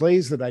couple of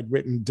plays that I'd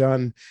written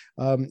done,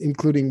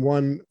 including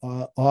one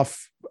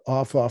off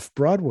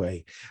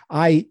Broadway.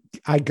 I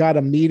got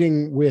a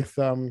meeting with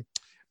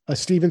a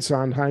Stephen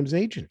Sondheim's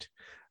agent.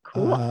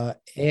 Cool.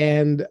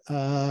 And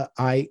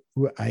I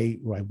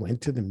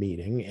went to the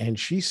meeting, and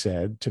she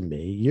said to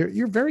me,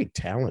 "You're very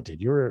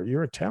talented.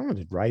 You're a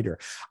talented writer.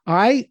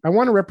 I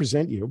want to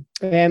represent you,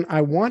 and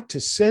I want to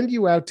send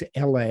you out to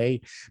LA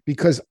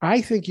because I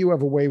think you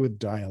have a way with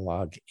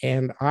dialogue,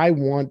 and I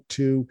want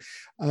to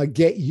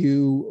get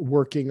you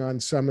working on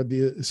some of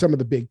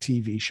the big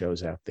TV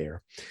shows out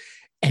there."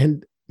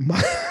 And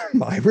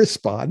my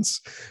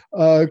response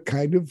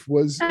kind of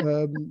was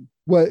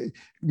Well,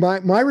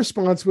 my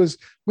response was,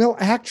 well,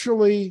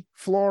 actually,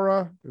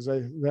 Flora, because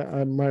I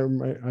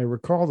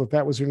recall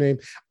that was her name.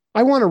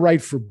 I want to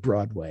write for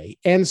Broadway,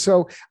 and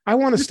so I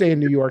want to stay in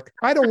New York.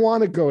 I don't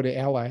want to go to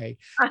LA,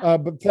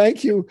 but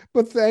thank you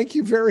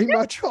very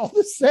much all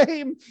the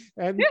same.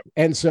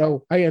 And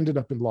so I ended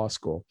up in law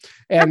school,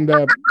 and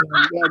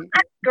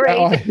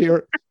Great.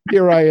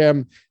 Here I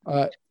am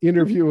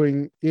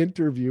interviewing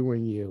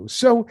you.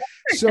 So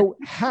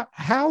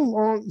how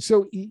long?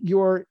 So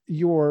your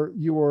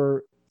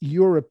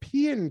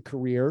European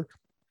career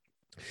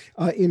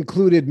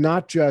included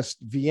not just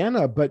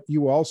Vienna, but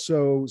you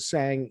also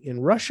sang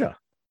in Russia.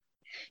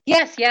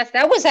 Yes,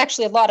 that was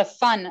actually a lot of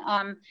fun.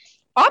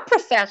 Opera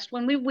Fest,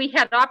 when we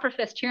had Opera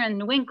Fest here in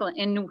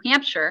New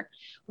Hampshire,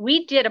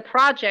 we did a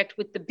project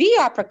with the B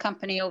Opera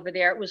Company over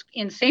there. It was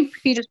in St.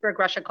 Petersburg,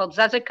 Russia, called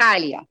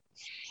Zazerkalia.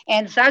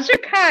 And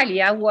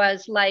Zazerkalia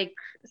was like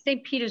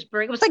St.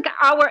 Petersburg.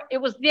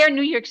 It was their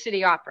New York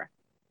City opera,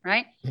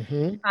 right?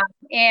 Mm-hmm.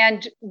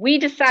 And we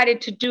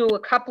decided to do a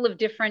couple of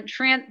different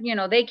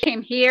they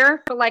came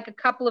here for like a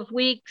couple of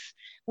weeks.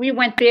 We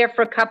went there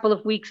for a couple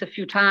of weeks a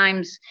few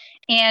times.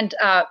 And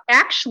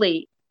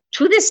actually,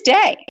 to this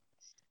day,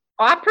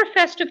 Opera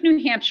Fest of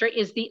New Hampshire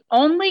is the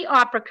only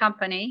opera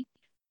company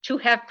to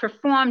have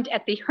performed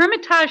at the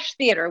Hermitage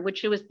Theater,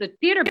 which was the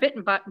theater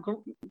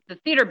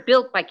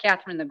built by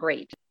Catherine the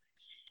Great.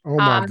 Oh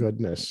my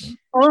goodness.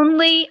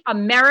 Only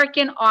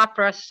American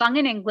opera sung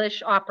in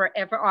English opera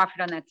ever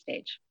offered on that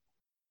stage.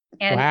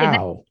 And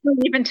wow.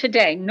 Even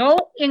today, no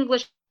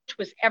English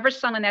was ever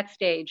sung on that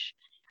stage,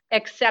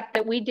 except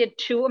that we did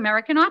 2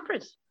 American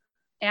operas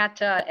at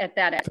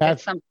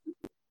some point.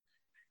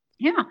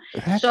 Yeah.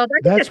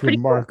 That's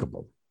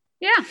remarkable. Cool.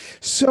 Yeah.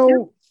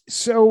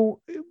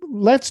 So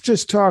let's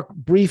just talk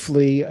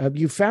briefly.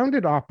 You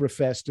founded Opera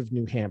Fest of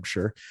New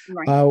Hampshire,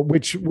 right.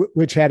 which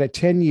had a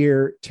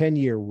 10-year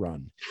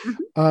run.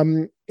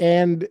 Mm-hmm.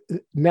 And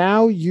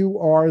now you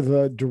are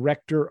the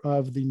director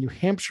of the New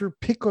Hampshire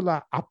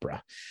Piccola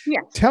Opera.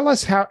 Yes. Tell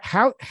us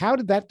how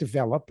did that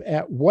develop?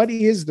 What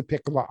is the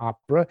Piccola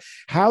Opera?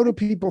 How do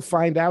people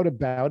find out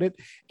about it?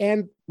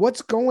 And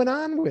what's going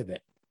on with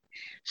it?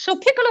 So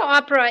Piccola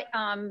Opera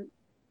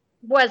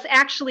was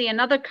actually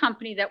another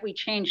company that we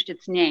changed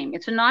its name.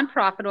 It's a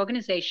nonprofit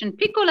organization.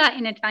 Piccola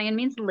in Italian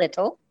means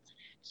little.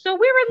 So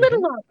we're a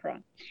little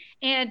opera.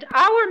 And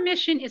our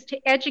mission is to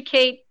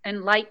educate,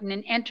 enlighten,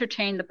 and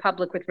entertain the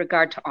public with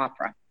regard to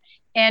opera.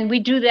 And we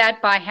do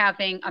that by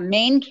having a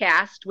main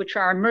cast, which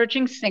are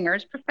emerging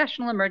singers,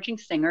 professional emerging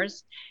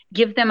singers,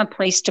 give them a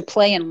place to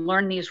play and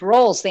learn these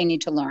roles they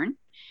need to learn.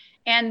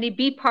 And the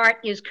B part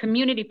is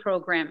community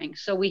programming.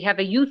 So we have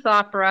a youth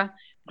opera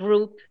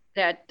group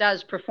that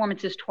does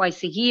performances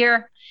twice a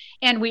year.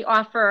 And we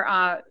offer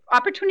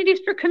opportunities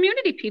for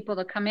community people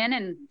to come in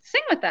and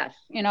sing with us,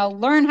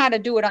 learn how to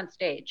do it on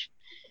stage.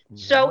 Mm-hmm.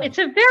 So it's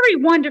a very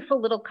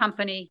wonderful little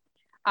company.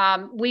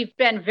 We've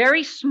been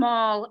very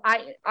small.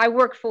 I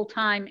work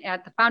full-time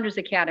at the Founders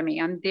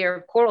Academy. I'm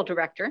their choral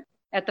director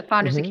at the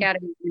Founders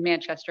Academy in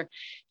Manchester.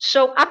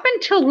 So up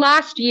until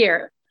last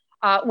year,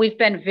 we've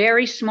been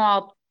very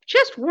small,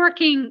 just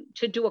working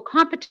to do a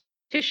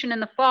competition in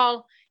the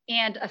fall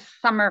and a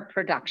summer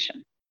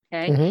production.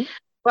 Okay. Mm-hmm.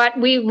 But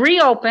we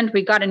reopened,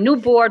 we got a new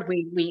board.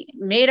 We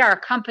made our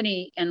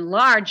company,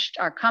 enlarged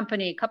our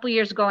company a couple of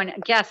years ago. And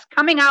guess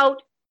coming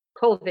out,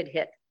 COVID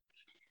hit.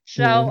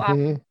 So,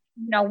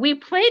 we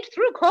played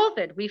through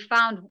COVID. We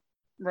found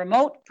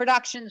remote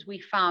productions. We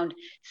found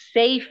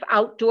safe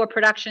outdoor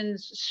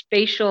productions,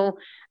 spatial,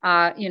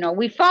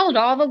 we followed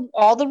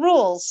all the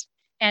rules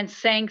and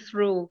sang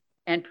through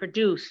and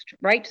produced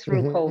right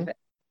through COVID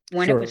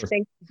when it was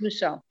safe to do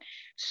so.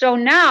 So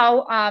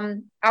now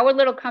our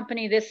little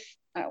company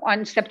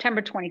on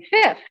September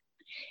 25th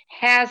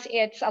has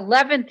its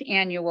 11th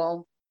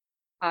annual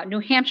New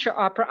Hampshire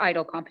Opera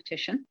Idol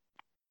competition.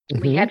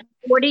 Mm-hmm. We had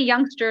 40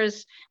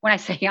 youngsters, when I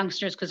say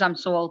youngsters because I'm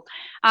so old.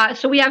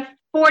 So we have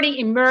 40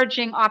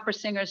 emerging opera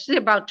singers,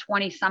 about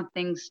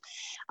 20-somethings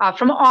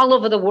from all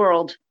over the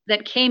world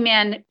that came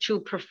in to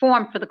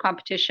perform for the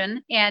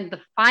competition. And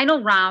the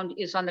final round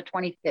is on the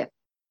 25th.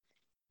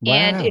 Wow.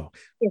 And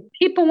if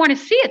people want to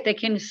see it, they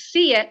can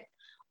see it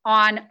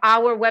on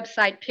our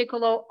website,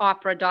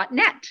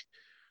 piccoloopera.net.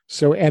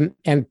 So, and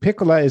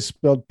Piccola is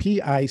spelled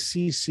Piccola.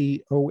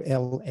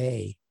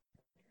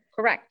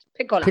 Correct.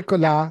 Piccola.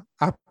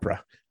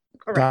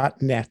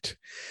 Piccoloopera.net.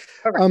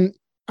 Correct.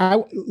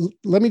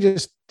 Let me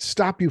just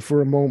stop you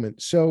for a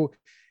moment. So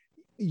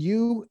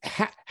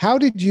how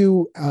did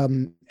you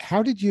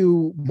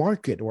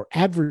market or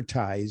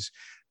advertise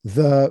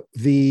the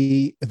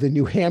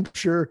New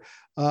Hampshire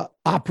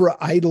Opera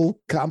Idol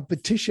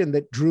competition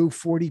that drew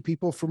 40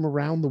 people from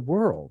around the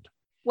world?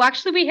 Well,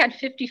 actually, we had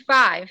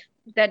 55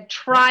 that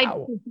tried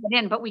to get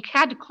in, but we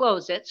had to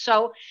close it.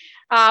 So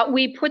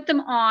we put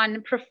them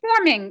on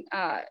performing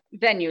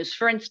venues.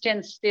 For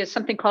instance, there's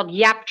something called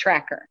Yap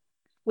Tracker,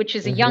 which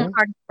is a young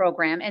artist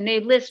program, and they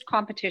list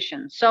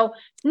competitions. So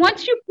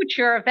once you put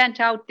your event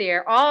out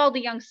there, all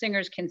the young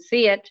singers can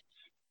see it,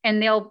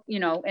 and they'll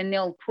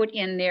put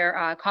in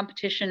their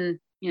competition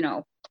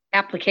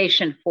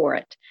application for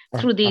it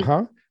through these,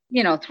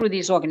 through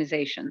these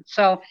organizations.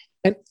 So,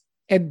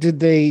 and did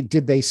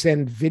they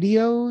send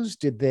videos?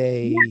 Did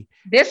they? Yeah.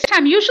 This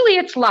time, usually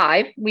it's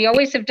live. We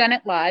always have done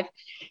it live.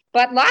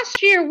 But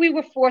last year we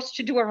were forced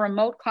to do a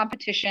remote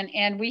competition,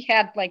 and we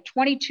had like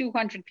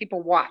 2,200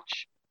 people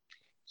watch.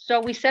 So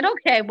we said,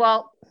 okay,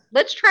 well,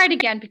 let's try it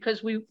again,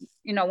 because we,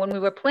 when we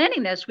were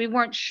planning this, we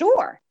weren't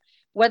sure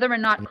whether or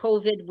not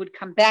COVID would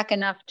come back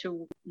enough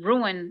to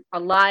ruin a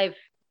live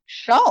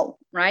show,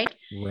 right?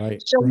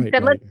 Right. So we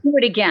said, let's do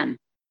it again.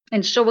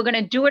 And so we're going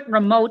to do it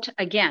remote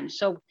again.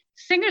 So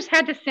singers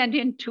had to send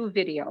in 2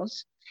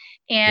 videos,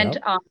 and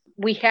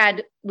we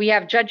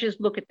have judges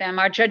look at them.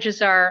 Our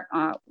judges are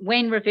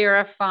Wayne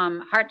Rivera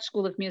from Hart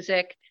School of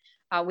Music.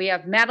 We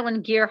have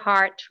Madeline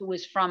Gearhart, who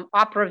is from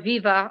Opera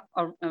Viva,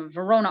 a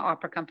Verona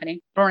Opera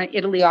Company, Verona,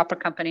 Italy Opera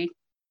Company.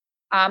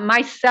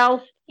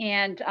 Myself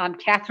and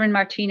Catherine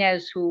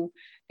Martinez, who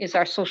is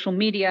our social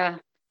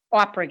media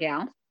opera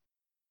gal.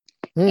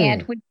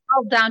 And we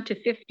called down to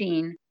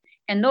 15.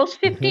 And those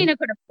 15 are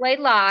going to play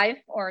live,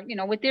 or,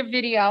 with their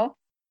video,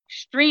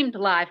 streamed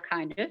live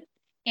kind of.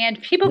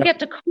 And people get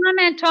to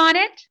comment on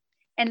it,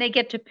 and they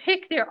get to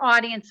pick their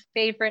audience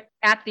favorite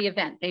at the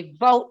event. They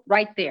vote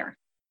right there.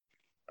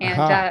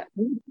 And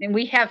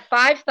we have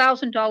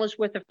 $5,000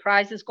 worth of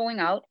prizes going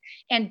out.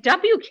 And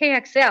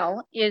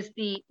WKXL is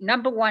the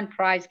 #1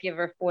 prize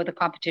giver for the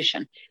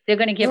competition. They're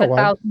going to give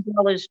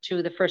 $1,000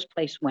 to the first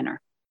place winner.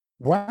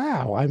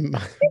 Wow,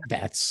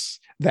 that's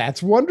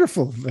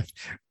wonderful.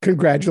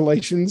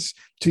 Congratulations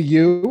to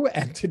you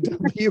and to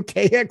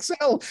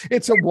WKXL.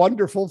 It's a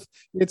wonderful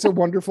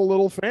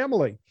little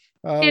family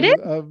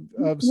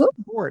of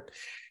support.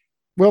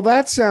 Well,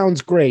 that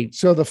sounds great.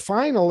 So the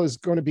final is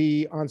going to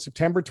be on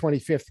September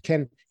 25th.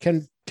 Can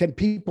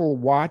people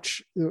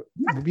watch?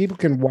 People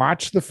can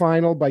watch the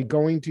final by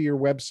going to your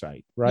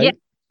website, right? Yeah,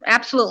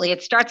 absolutely.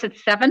 It starts at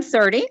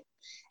 7:30.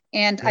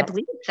 And I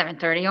believe it's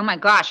 7:30. Oh my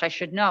gosh, I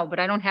should know, but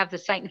I don't have the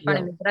site in front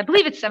of me. But I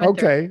believe it's 7:30.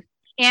 Okay.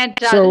 And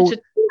it's a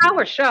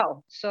 2-hour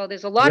show, so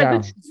there's a lot of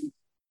good stuff.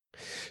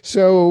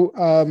 So,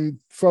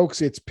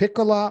 folks, it's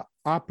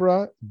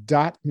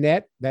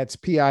piccolaopera.net. That's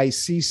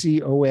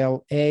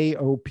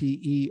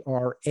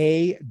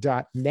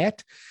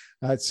piccolaopera.net.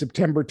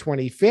 September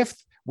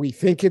 25th. We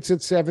think it's at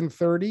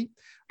 7:30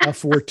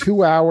 for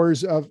 2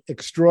 hours of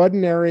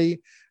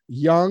extraordinary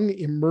young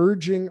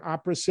emerging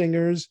opera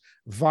singers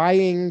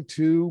vying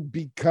to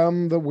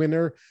become the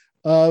winner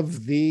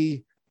of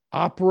the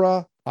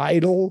Opera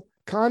Idol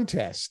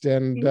contest.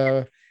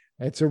 And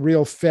it's a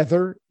real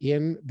feather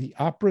in the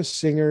opera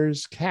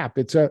singer's cap.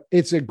 It's a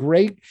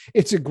great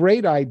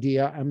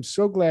idea. I'm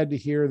so glad to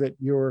hear that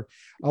you're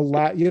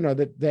allowed,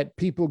 that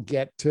people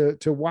get to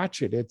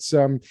watch it. It's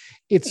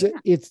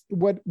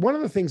what one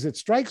of the things that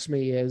strikes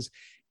me is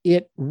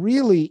it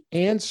really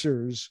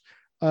answers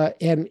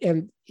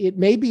and it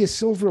may be a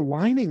silver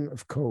lining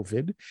of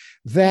COVID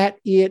that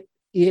it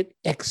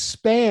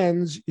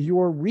expands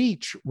your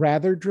reach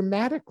rather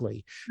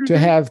dramatically to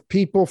have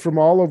people from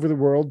all over the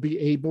world be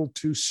able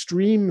to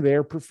stream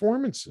their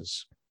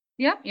performances.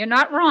 Yeah, you're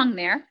not wrong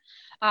there.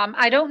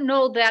 I don't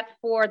know that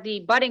for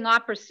the budding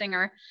opera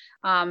singer,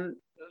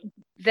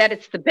 that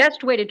it's the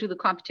best way to do the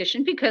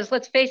competition, because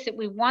let's face it,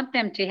 we want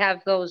them to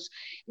have those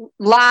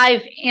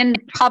live in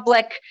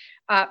public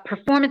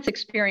performance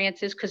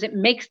experiences, because it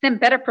makes them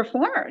better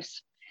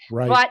performers.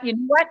 Right. But you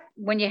know what?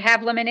 When you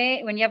have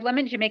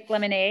lemons, you make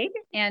lemonade.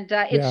 And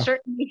it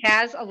certainly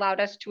has allowed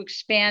us to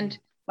expand,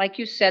 like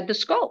you said, the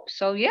scope.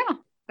 So yeah,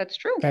 that's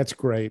true. That's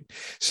great.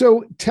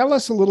 So tell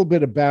us a little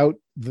bit about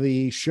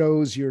the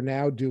shows you're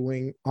now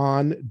doing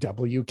on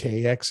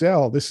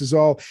WKXL. This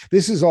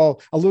is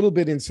all a little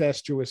bit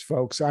incestuous,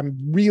 folks. I'm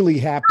really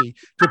happy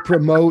to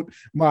promote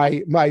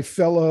my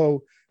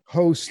fellow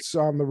hosts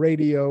on the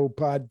radio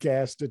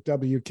podcast at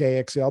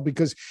WKXL,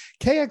 because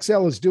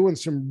KXL is doing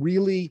some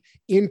really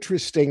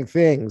interesting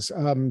things.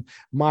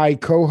 My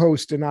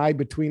co-host and I,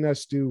 between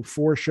us, do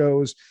 4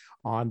 shows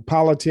on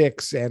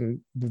politics,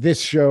 and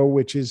this show,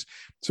 which is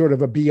sort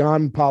of a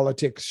beyond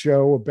politics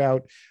show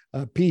about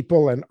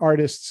people and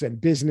artists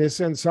and business,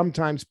 and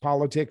sometimes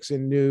politics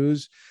and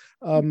news.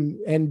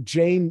 And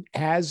Jane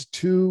has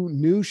 2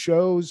 new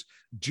shows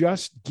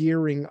just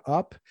gearing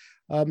up.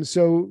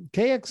 So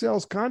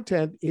KXL's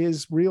content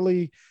is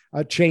really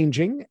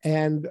changing,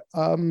 and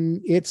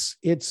and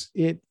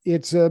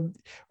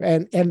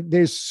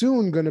there's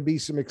soon going to be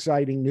some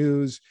exciting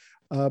news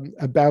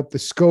about the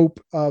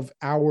scope of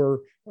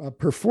our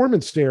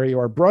performance area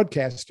or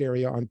broadcast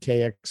area on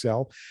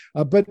KXL.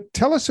 But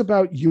tell us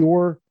about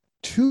your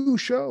 2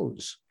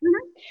 shows.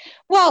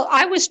 Well,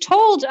 I was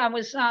told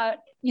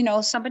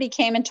somebody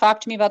came and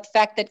talked to me about the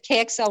fact that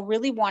KXL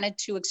really wanted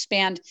to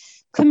expand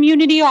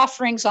community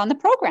offerings on the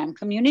program,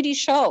 community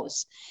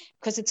shows,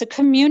 because it's a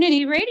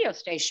community radio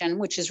station,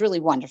 which is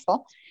really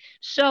wonderful.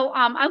 So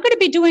I'm going to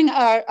be doing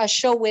a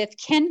show with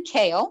Ken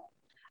Kale.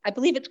 I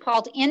believe it's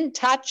called In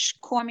Touch,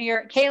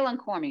 Kale and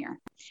Cormier.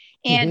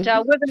 And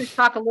we're going to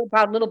talk a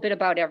little bit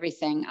about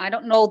everything. I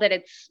don't know that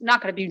it's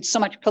not going to be so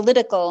much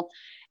political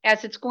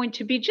as it's going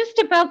to be just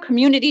about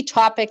community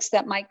topics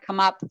that might come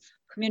up,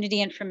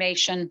 community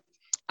information.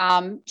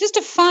 Just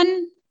a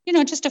fun,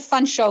 just a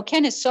fun show.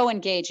 Ken is so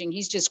engaging.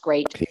 He's just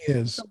great. He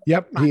is.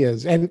 Yep, he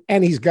is. And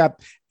he's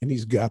got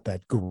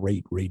that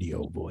great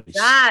radio voice.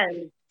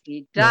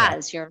 He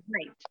does. Yeah. You're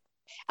right.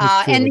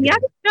 And the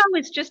other show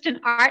is just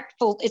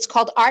it's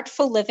called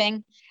Artful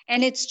Living.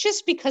 And it's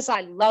just because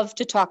I love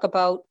to talk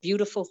about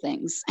beautiful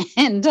things.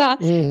 And so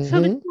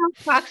the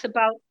show talks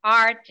about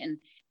art and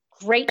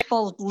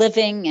grateful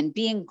living and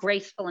being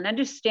graceful and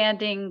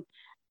understanding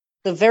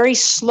the very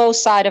slow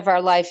side of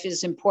our life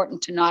is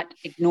important to not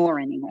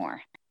ignore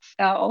anymore.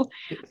 So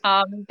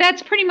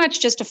that's pretty much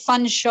just a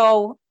fun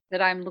show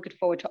that I'm looking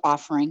forward to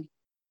offering.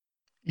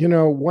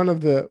 One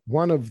of the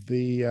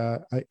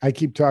I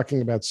keep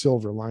talking about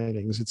silver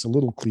linings. It's a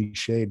little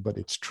cliched, but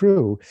it's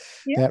true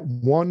that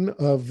one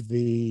of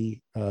the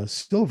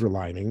silver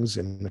linings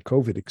in the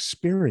COVID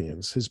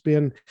experience has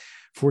been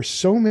for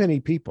so many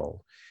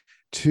people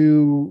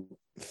to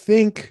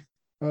think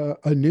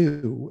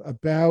anew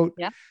about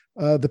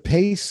the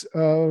pace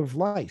of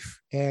life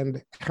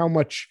and how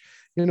much,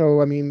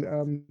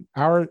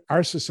 our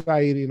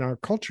society and our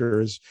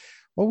culture has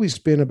always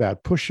been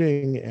about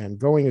pushing and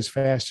going as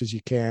fast as you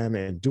can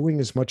and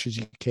doing as much as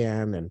you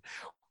can and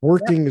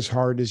working as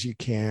hard as you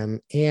can.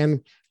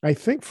 And I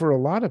think for a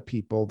lot of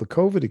people, the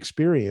COVID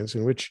experience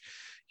in which,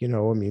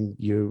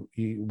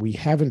 we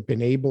haven't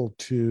been able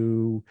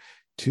to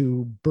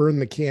burn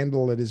the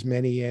candle at as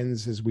many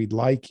ends as we'd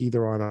like,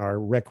 either on our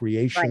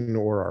recreation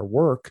or our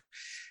work,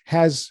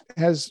 has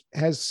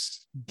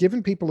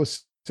given people a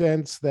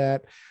sense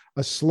that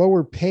a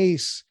slower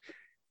pace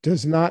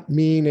does not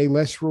mean a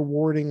less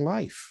rewarding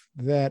life.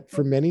 That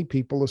for many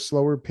people, a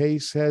slower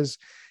pace has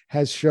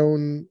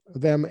shown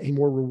them a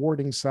more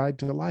rewarding side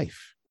to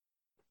life.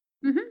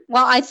 Mm-hmm.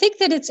 Well, I think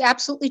that it's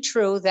absolutely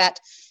true that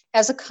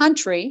as a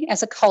country,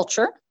 as a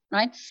culture,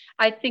 right,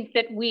 I think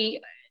that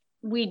we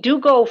do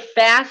go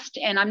fast,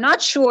 and I'm not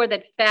sure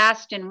that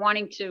fast and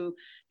wanting to,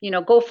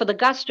 go for the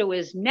gusto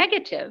is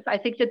negative. I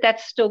think that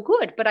that's still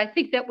good, but I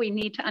think that we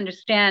need to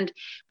understand,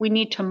 we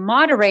need to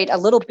moderate a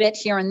little bit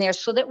here and there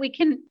so that we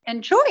can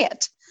enjoy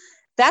it.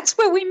 That's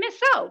where we miss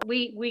out.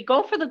 We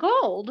go for the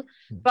gold,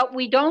 but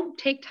we don't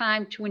take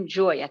time to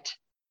enjoy it.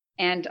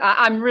 And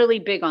I'm really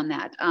big on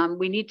that.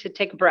 We need to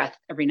take a breath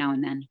every now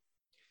and then.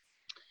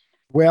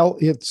 Well,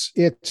 it's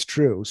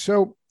true.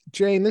 So,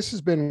 Jane, this has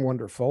been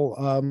wonderful.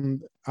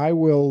 I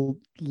will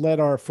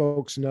let our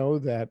folks know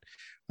that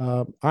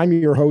I'm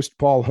your host,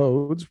 Paul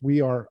Hodes.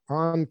 We are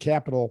on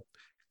Capitol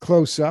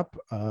Close-Up,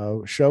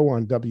 show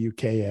on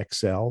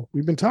WKXL.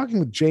 We've been talking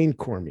with Jane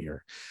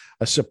Cormier,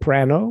 a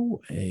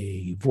soprano,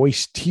 a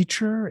voice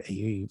teacher,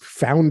 a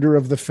founder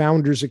of the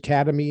Founders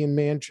Academy in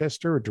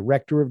Manchester, a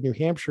director of New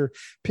Hampshire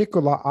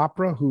Piccola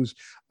Opera, whose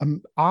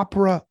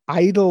opera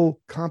idol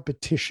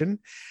competition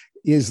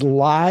is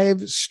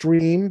live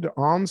streamed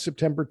on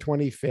September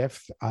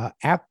 25th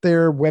at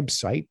their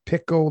website,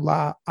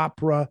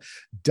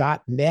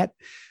 piccolaopera.net.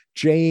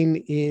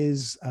 Jane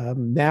is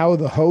now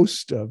the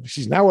host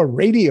she's now a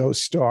radio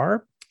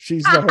star.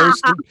 She's the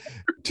host of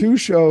 2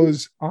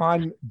 shows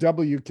on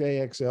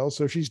WKXL.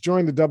 So she's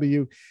joined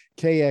the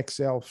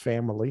WKXL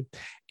family.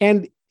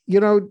 And,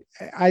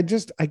 I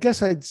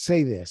guess I'd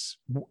say this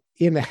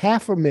in a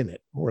half a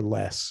minute or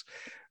less,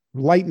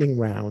 lightning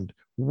round.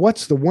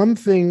 What's the one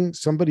thing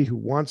somebody who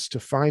wants to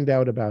find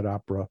out about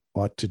opera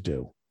ought to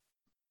do?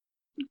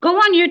 Go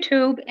on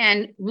YouTube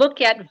and look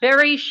at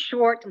very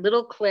short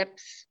little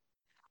clips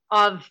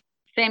of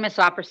famous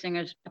opera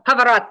singers,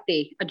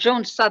 Pavarotti,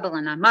 Joan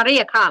Sutherland,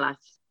 Maria Callas,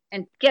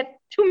 and get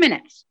 2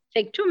 minutes.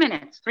 Take 2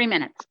 minutes, 3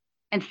 minutes,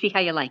 and see how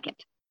you like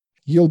it.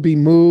 You'll be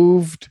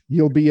moved.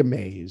 You'll be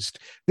amazed.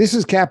 This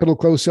is Capitol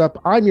Close-Up.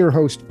 I'm your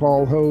host,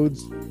 Paul Hodes,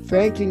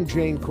 thanking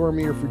Jane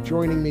Cormier for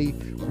joining me.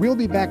 We'll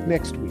be back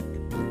next week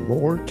with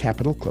more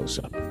Capitol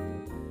Close-Up.